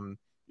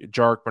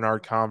 Jark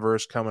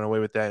Bernard-Converse coming away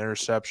with that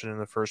interception in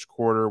the first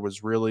quarter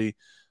was really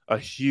a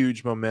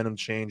huge momentum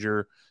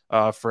changer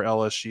for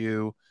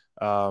LSU.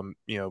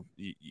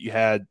 You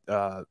had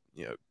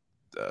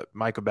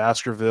Micah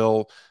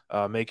Baskerville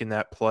making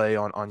that play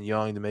on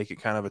Young to make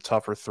it kind of a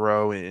tougher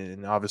throw,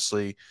 and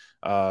obviously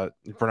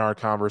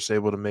Bernard-Converse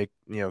able to make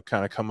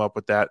kind of come up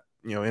with that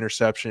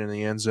interception in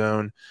the end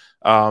zone.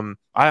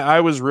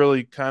 I was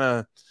really kind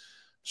of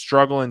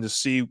struggling to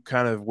see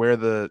kind of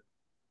where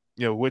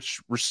which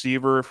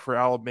receiver for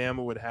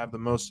Alabama would have the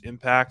most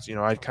impact.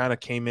 I kind of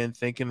came in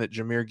thinking that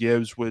Jahmyr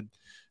Gibbs would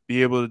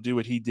be able to do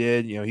what he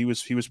did. He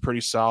was pretty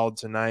solid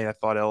tonight. I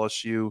thought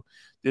LSU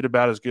did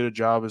about as good a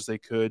job as they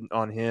could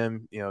on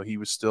him. He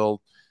was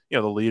still,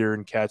 the leader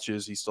in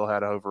catches. He still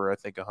had over, I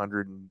think,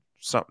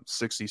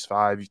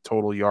 165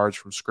 total yards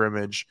from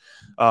scrimmage.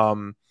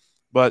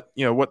 But,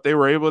 what they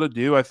were able to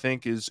do, I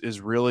think,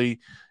 is really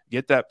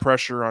get that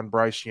pressure on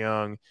Bryce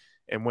Young.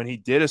 And when he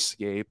did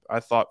escape, I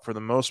thought for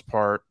the most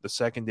part, the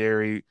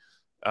secondary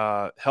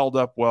held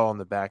up well on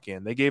the back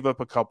end. They gave up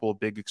a couple of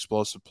big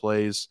explosive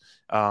plays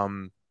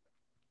down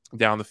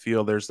the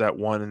field. There's that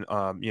one,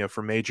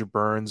 for Major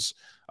Burns.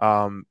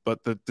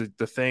 But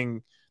the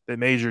thing that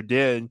Major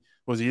did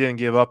was he didn't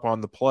give up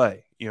on the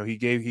play. He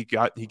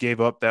gave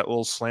up that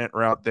little slant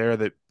route there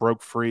that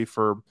broke free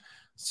for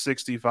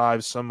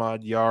 65 some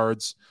odd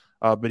yards.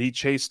 But he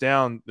chased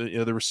down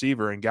the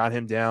receiver and got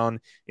him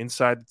down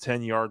inside the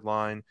 10-yard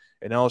line,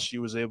 and LSU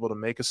was able to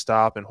make a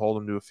stop and hold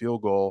him to a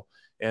field goal.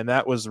 And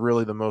that was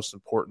really the most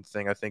important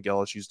thing I think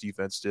LSU's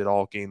defense did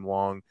all game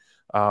long,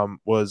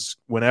 was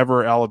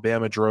whenever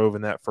Alabama drove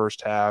in that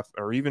first half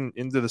or even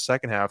into the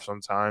second half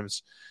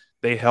sometimes,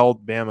 they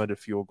held Bama to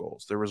field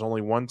goals. There was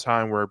only one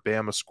time where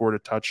Bama scored a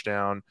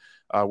touchdown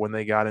when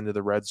they got into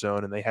the red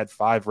zone, and they had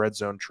 5 red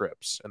zone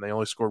trips, and they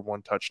only scored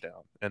 1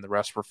 touchdown, and the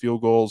rest were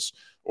field goals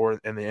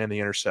and the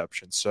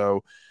interception.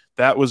 So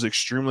that was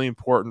extremely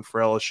important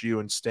for LSU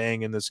in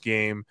staying in this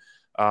game.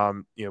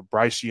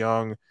 Bryce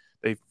Young,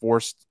 they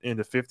forced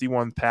into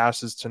 51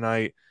 passes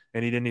tonight,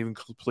 and he didn't even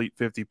complete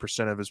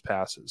 50% of his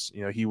passes.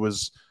 He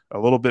was a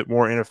little bit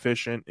more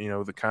inefficient,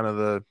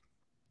 the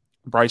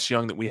Bryce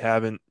Young that we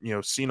haven't,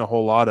 seen a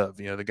whole lot of.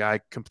 The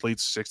guy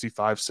completes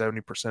 65,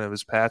 70% of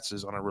his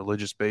passes on a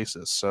religious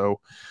basis. So,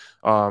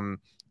 on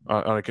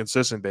a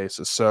consistent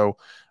basis. So,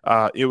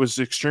 it was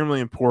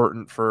extremely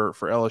important for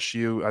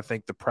LSU. I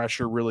think the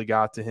pressure really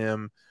got to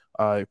him.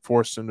 It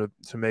forced him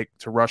to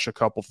rush a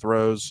couple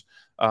throws.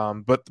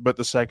 But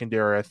the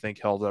secondary, I think,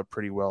 held up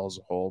pretty well as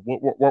a whole.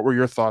 What were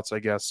your thoughts, I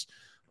guess,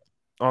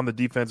 on the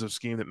defensive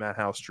scheme that Matt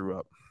House drew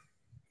up?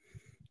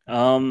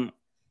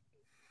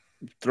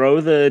 Throw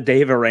the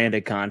Dave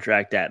Aranda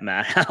contract at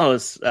Matt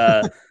House.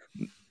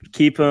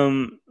 Keep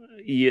him.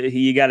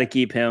 You got to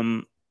keep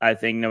him. I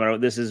think no matter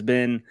what this has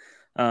been,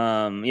 people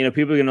are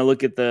going to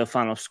look at the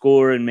final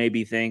score and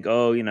maybe think,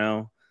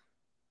 Bama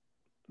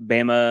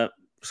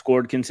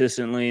scored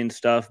consistently and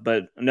stuff.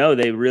 But no,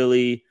 they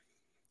really,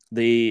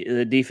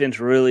 the defense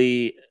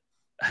really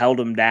held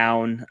them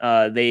down.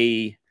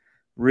 Matt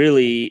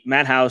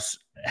House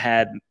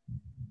had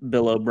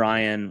Bill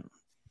O'Brien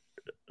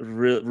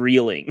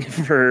reeling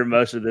for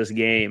most of this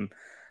game.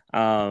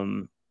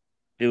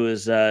 It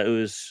was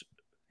a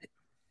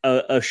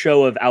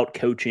show of out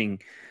coaching,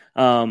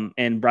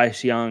 and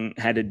Bryce Young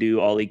had to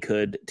do all he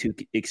could to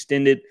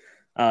extend it.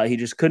 He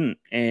just couldn't.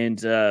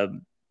 And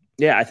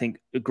I think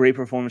a great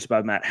performance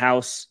by Matt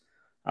House.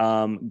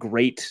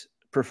 Great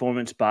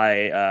performance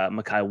by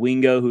Mekhi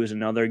Wingo, who is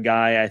another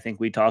guy I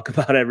think we talk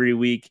about every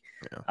week.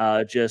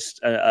 Yeah. Just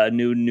a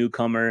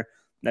newcomer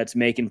that's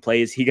making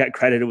plays. He got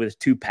credited with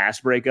 2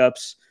 pass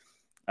breakups.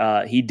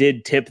 He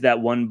did tip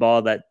that one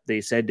ball that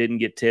they said didn't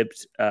get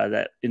tipped,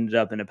 that ended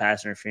up in a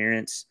pass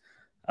interference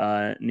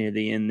near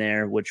the end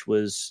there, which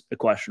was a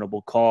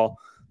questionable call.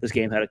 This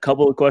game had a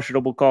couple of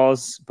questionable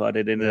calls, but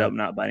it ended up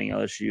not biting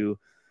LSU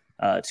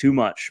too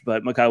much.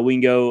 But Mekhi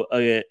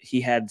Wingo,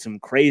 he had some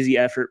crazy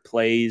effort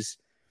plays.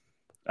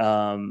 He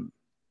had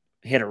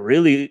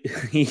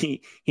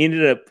he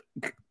ended up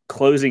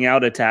closing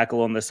out a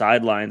tackle on the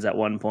sidelines at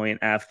one point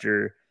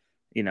after,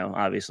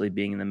 obviously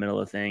being in the middle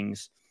of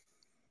things.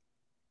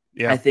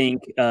 Yeah, I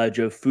think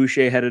Joe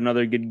Fouché had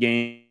another good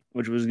game,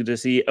 which was good to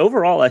see.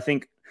 Overall, I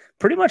think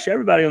pretty much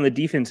everybody on the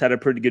defense had a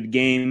pretty good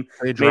game.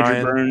 Major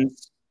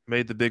Burns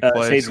made the big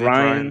play. Sage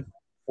Ryan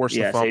forced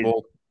the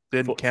fumble.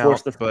 Didn't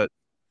count, but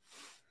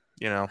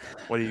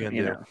what are you going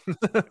to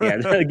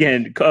do?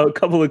 Again, a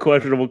couple of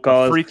questionable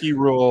calls. A freaky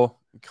rule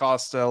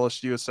cost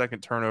LSU a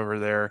second turnover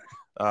there.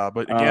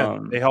 But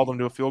again, they held them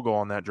to a field goal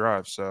on that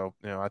drive. So,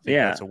 I think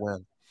that's a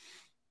win.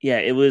 Yeah,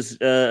 it was,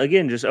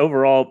 again, just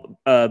overall,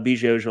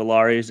 B.J.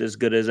 Ojulari is as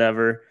good as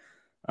ever.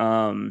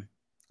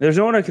 There's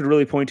no one I could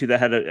really point to that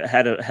had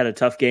a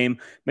tough game.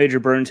 Major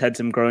Burns had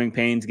some growing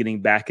pains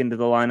getting back into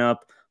the lineup,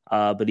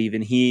 but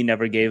even he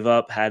never gave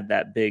up, had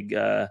that big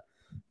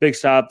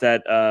stop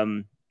that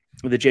on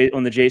the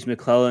Jace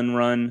McClellan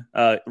run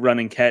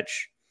and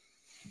catch,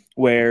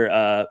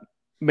 where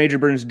Major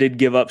Burns did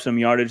give up some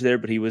yardage there,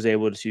 but he was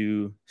able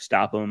to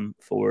stop him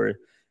before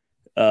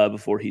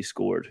he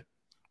scored.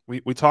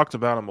 We talked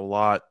about him a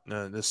lot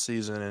this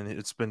season, and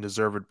it's been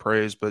deserved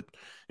praise. But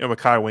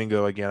Mekhi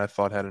Wingo again, I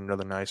thought had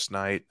another nice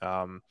night.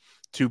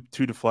 Two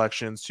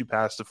deflections, 2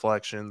 pass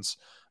deflections.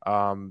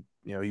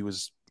 He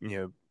was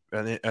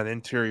an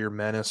interior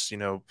menace.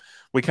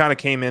 We kind of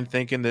came in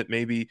thinking that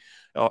maybe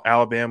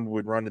Alabama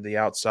would run to the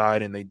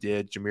outside, and they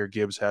did. Jahmyr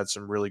Gibbs had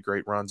some really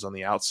great runs on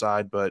the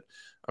outside, but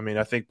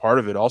I think part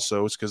of it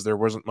also is because there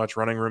wasn't much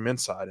running room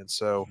inside, and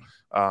so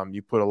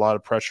you put a lot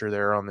of pressure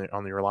there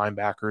on your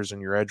linebackers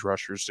and your edge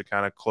rushers to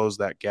kind of close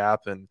that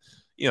gap. And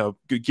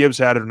Gibbs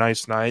had a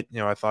nice night.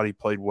 I thought he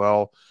played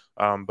well,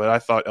 but I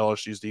thought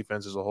LSU's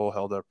defense as a whole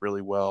held up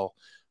really well.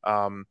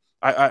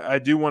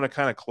 I do want to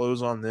kind of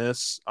close on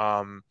this,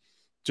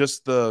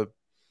 just the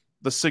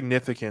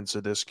significance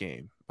of this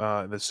game,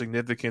 the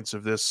significance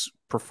of this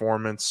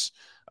performance.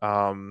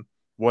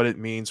 what it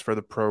means for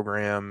the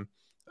program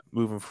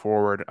moving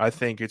forward. I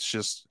think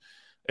it's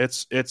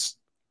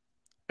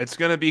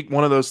going to be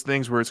one of those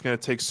things where it's going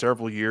to take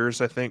several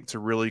years, I think, to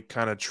really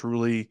kind of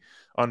truly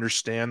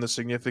understand the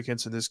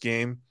significance of this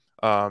game.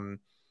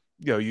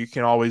 You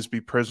can always be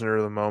prisoner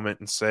of the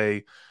moment and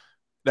say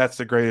that's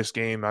the greatest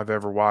game I've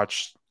ever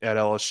watched at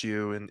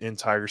LSU in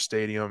Tiger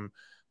Stadium.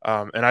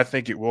 And I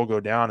think it will go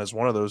down as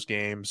one of those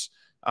games.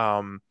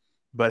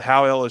 But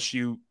how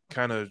LSU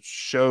kind of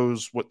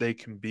shows what they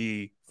can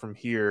be from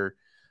here,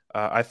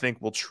 I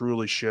think will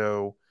truly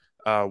show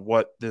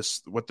what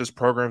this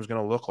program is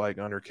going to look like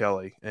under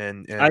Kelly.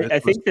 And I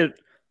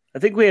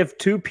think we have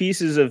two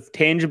pieces of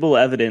tangible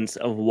evidence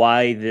of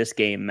why this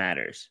game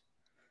matters.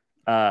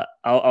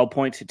 I'll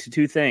point to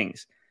two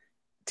things.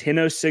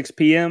 10:06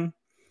 p.m.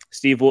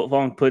 Steve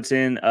Wiltfong puts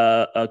in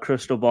a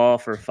crystal ball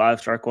for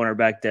 5-star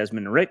cornerback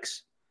Desmond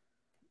Ricks.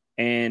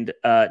 And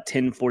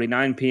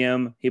 10:49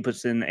 p.m., he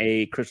puts in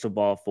a crystal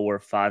ball for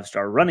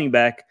 5-star running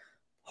back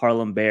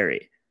Harlem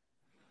Berry.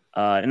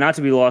 And not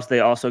to be lost, they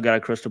also got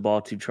a crystal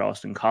ball to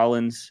Charleston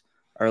Collins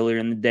earlier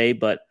in the day.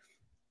 But,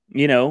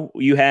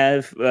 you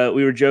have I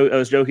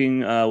was joking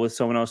with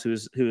someone else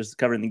who was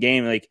covering the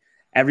game. Like,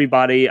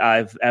 everybody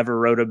I've ever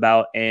wrote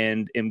about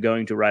and am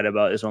going to write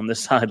about is on the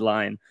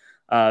sideline.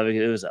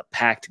 It was a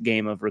packed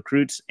game of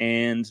recruits,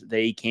 and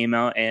they came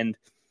out and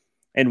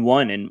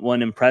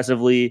won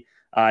impressively.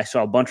 I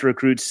saw a bunch of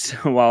recruits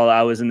while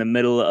I was in the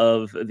middle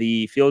of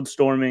the field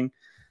storming,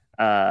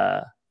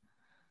 and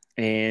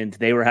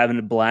they were having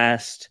a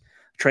blast.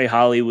 Trey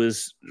Holly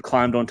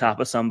climbed on top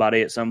of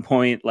somebody at some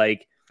point.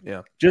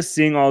 Just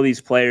seeing all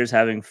these players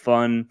having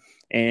fun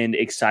and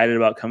excited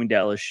about coming to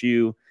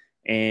LSU,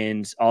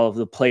 and all of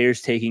the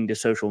players taking to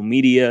social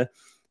media.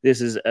 This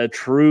is a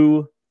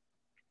true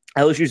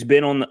LSU's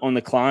been on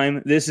the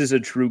climb. This is a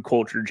true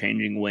culture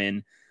changing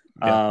win.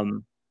 Yeah.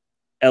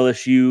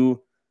 LSU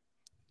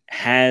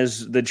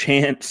has the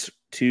chance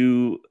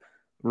to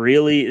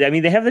really,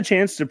 they have the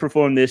chance to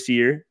perform this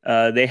year.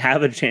 They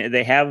have a chance.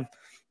 They have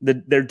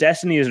their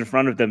destiny is in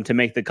front of them to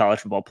make the college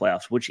football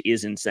playoffs, which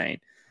is insane.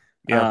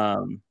 Yeah.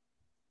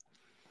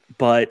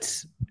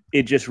 But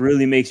it just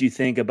really makes you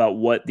think about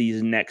what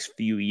these next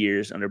few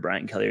years under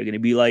Brian Kelly are going to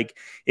be like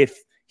if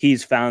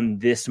he's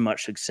found this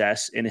much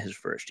success in his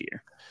first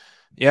year.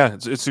 Yeah,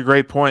 it's a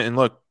great point. And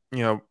look,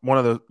 one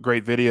of the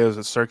great videos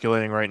that's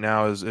circulating right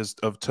now is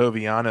of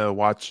Toviano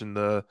watching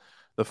the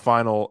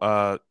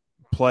final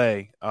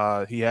play.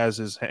 He has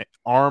his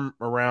arms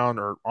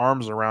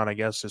around, I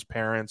guess, his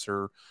parents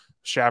or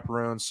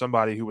chaperones,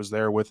 somebody who was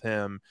there with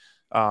him.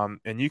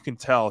 And you can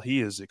tell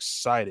he is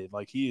excited.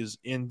 Like, he is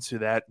into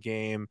that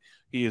game.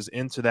 He is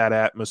into that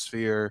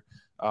atmosphere.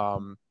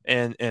 And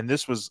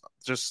this was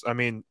just,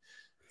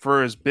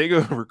 for as big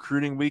a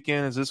recruiting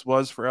weekend as this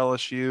was for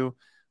LSU,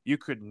 you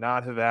could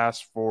not have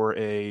asked for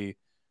a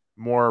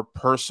more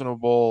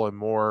personable and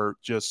more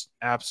just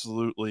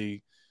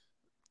absolutely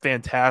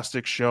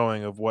fantastic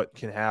showing of what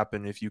can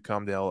happen if you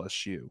come to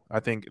LSU.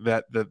 I think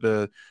that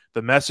the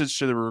message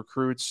to the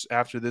recruits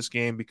after this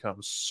game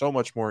becomes so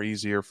much more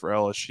easier for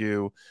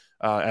LSU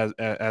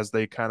as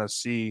they kind of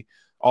see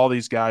all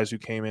these guys who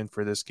came in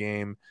for this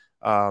game,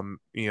 and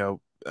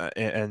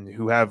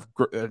who have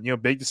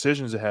big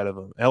decisions ahead of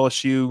them.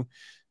 LSU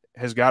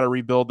has got to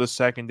rebuild this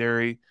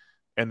secondary,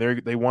 and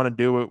they want to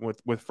do it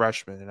with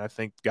freshmen. And I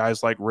think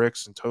guys like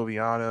Ricks and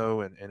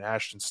Toviano and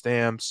Ashton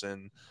Stamps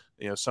and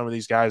some of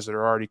these guys that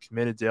are already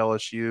committed to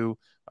LSU,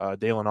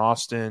 Dalen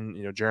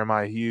Austin,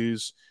 Jeremiah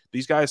Hughes,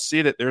 these guys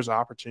see that there's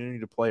opportunity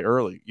to play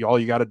early. All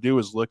you got to do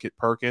is look at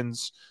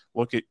Perkins,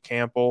 look at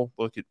Campbell,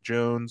 look at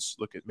Jones,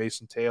 look at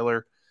Mason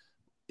Taylor.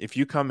 If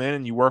you come in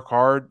and you work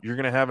hard, you're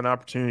going to have an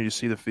opportunity to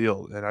see the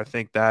field. And I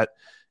think that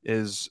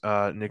is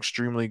an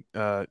extremely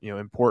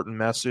important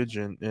message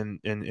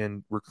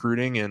in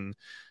recruiting. And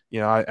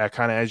I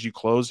kind of, as you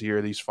close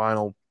here, these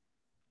final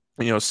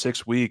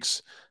 6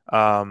 weeks,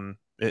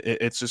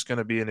 it's just going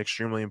to be an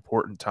extremely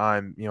important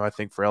time, I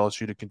think, for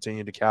LSU to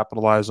continue to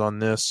capitalize on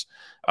this.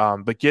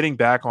 But getting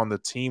back on the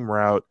team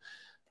route,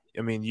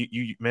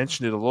 you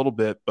mentioned it a little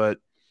bit, but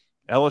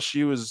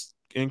LSU is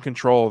in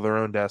control of their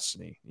own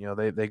destiny.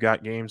 They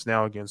got games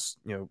now against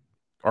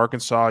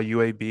Arkansas,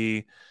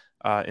 UAB,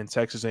 and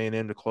Texas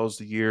A&M to close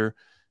the year.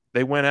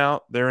 They went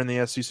out. They're in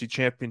the SEC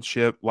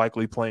championship,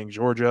 likely playing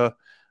Georgia,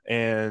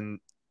 and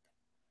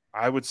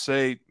I would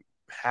say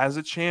has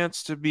a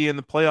chance to be in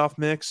the playoff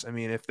mix.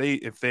 We're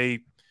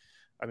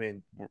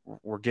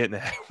getting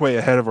way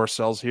ahead of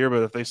ourselves here,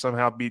 but if they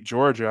somehow beat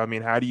Georgia,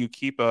 how do you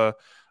keep a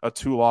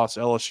 2-loss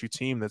LSU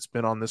team that's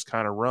been on this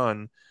kind of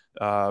run,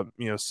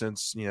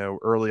 since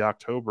early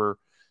October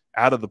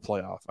out of the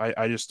playoff?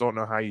 I just don't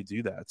know how you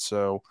do that.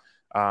 So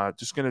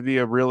just going to be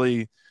a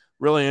really,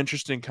 really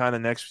interesting kind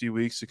of next few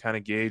weeks to kind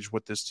of gauge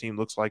what this team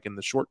looks like in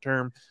the short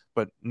term,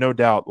 but no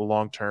doubt the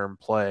long-term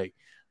play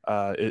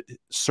it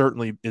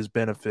certainly is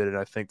benefited,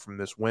 I think, from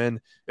this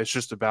win. It's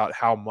just about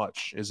how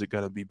much is it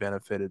going to be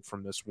benefited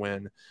from this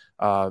win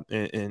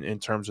in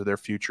terms of their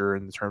future,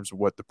 in terms of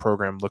what the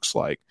program looks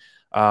like.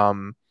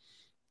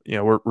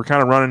 we're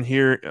kind of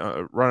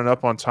running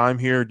up on time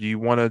here. Do you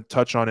want to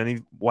touch on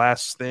any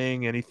last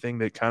thing, anything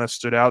that kind of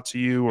stood out to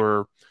you,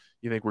 or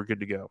you think we're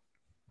good to go?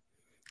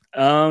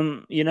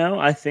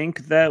 I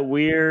think that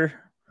we've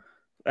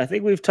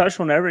touched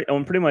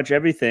on pretty much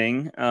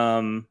everything.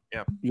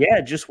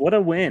 Just what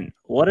a win.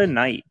 What a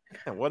night.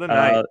 Yeah, what a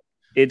night.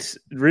 It's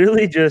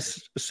really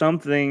just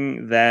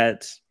something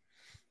that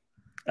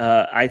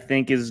I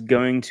think is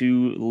going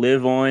to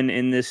live on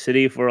in this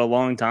city for a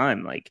long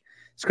time. Like,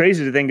 it's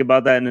crazy to think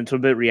about that, and it's a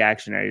bit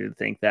reactionary to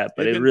think that,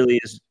 but it really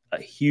is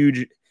a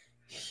huge,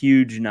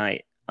 huge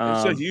night.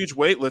 It's a huge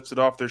weight lifted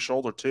off their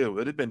shoulder too.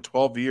 It had been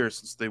 12 years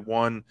since they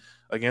won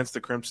against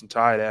the Crimson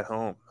Tide at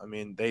home. I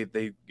mean,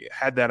 they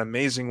had that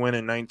amazing win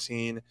in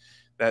 19.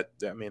 That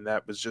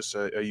was just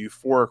a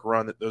euphoric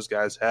run that those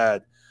guys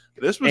had.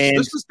 But this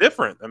was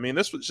different. I mean,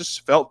 this was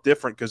just felt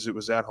different because it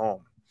was at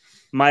home.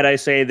 Might I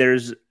say,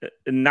 there's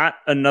not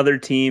another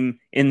team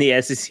in the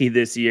SEC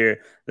this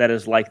year that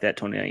is like that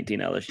 2019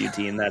 LSU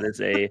team. That is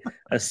a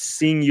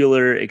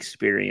singular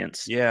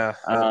experience. Yeah.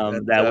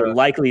 That we're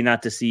likely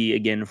not to see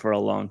again for a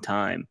long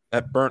time.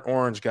 That burnt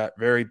orange got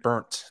very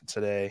burnt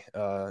today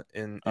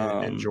in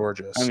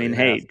Georgia. I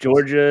mean,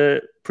 Georgia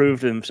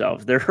proved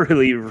themselves. They're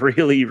really,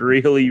 really,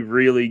 really,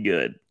 really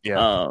good.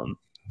 Yeah.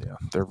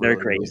 They're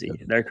crazy. Really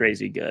good. They're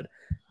crazy good.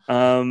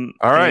 All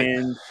right.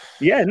 And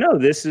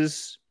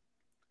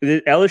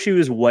LSU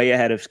is way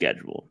ahead of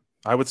schedule.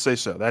 I would say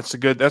so. That's a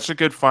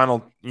good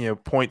final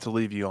point to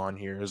leave you on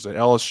here, is that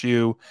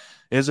LSU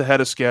is ahead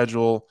of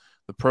schedule.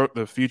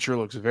 The future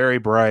looks very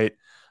bright,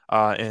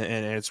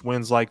 and it's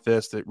wins like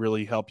this that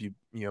really help you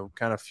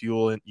kind of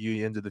fuel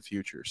you into the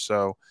future.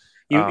 So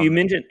you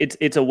mentioned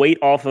it's a weight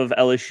off of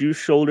LSU's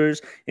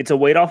shoulders. It's a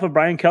weight off of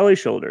Brian Kelly's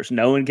shoulders.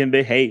 No one can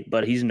be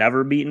but he's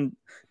never beaten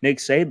Nick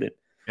Saban.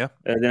 Yeah.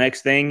 The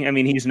next thing, I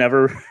mean, he's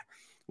never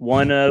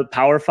won a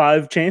Power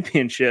 5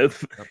 championship.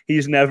 Yep.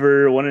 He's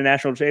never won a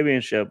national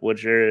championship,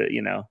 which are,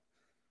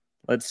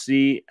 let's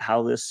see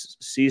how this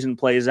season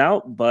plays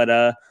out.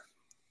 But,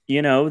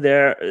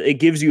 it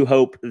gives you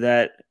hope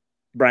that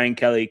Brian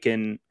Kelly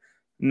can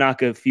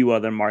knock a few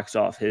other marks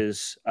off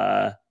his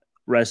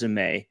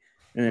resume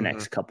in the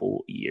next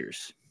couple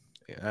years.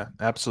 Yeah,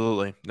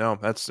 absolutely. No,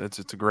 it's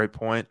a great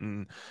point.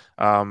 And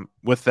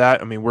with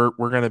that, I mean, we're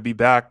going to be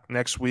back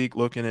next week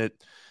looking at,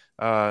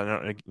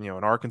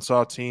 an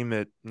Arkansas team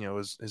that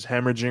is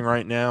hemorrhaging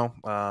right now.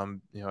 I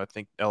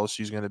think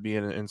LSU is going to be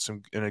in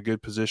a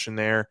good position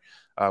there.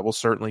 We'll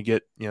certainly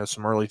get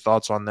some early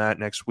thoughts on that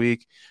next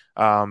week.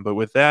 But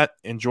with that,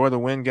 enjoy the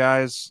win,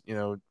 guys.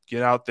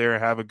 Get out there,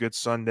 have a good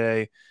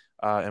Sunday,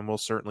 and we'll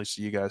certainly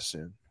see you guys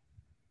soon.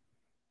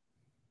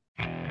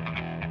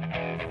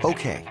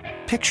 Okay,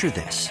 picture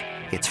this: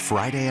 it's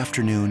Friday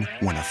afternoon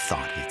when a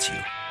thought hits you.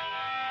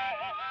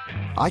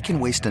 I can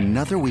waste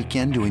another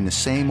weekend doing the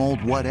same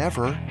old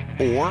whatever,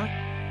 or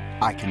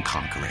I can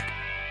conquer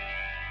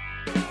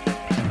it.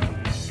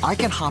 I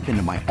can hop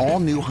into my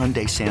all-new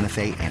Hyundai Santa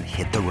Fe and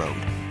hit the road.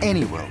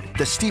 Any road.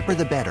 The steeper,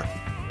 the better.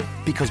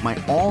 Because my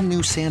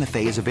all-new Santa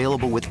Fe is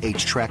available with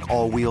H-Track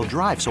all-wheel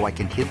drive, so I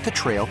can hit the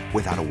trail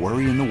without a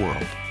worry in the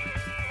world.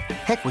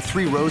 Heck, with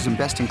 3 rows and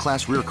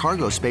best-in-class rear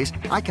cargo space,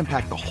 I can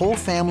pack the whole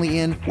family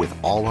in with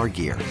all our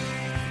gear.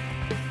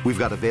 We've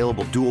got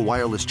available dual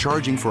wireless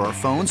charging for our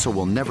phones, so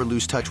we'll never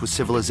lose touch with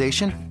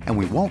civilization, and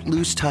we won't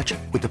lose touch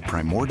with the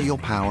primordial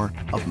power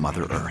of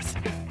Mother Earth.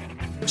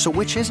 So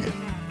which is it?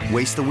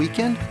 Waste the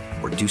weekend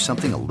or do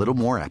something a little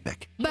more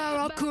epic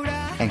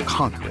and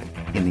conquer it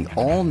in the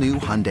all-new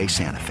Hyundai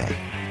Santa Fe.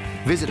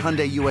 Visit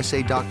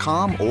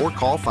HyundaiUSA.com or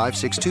call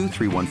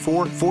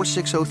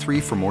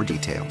 562-314-4603 for more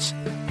details.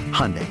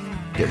 Hyundai,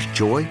 there's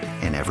joy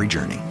in every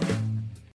journey.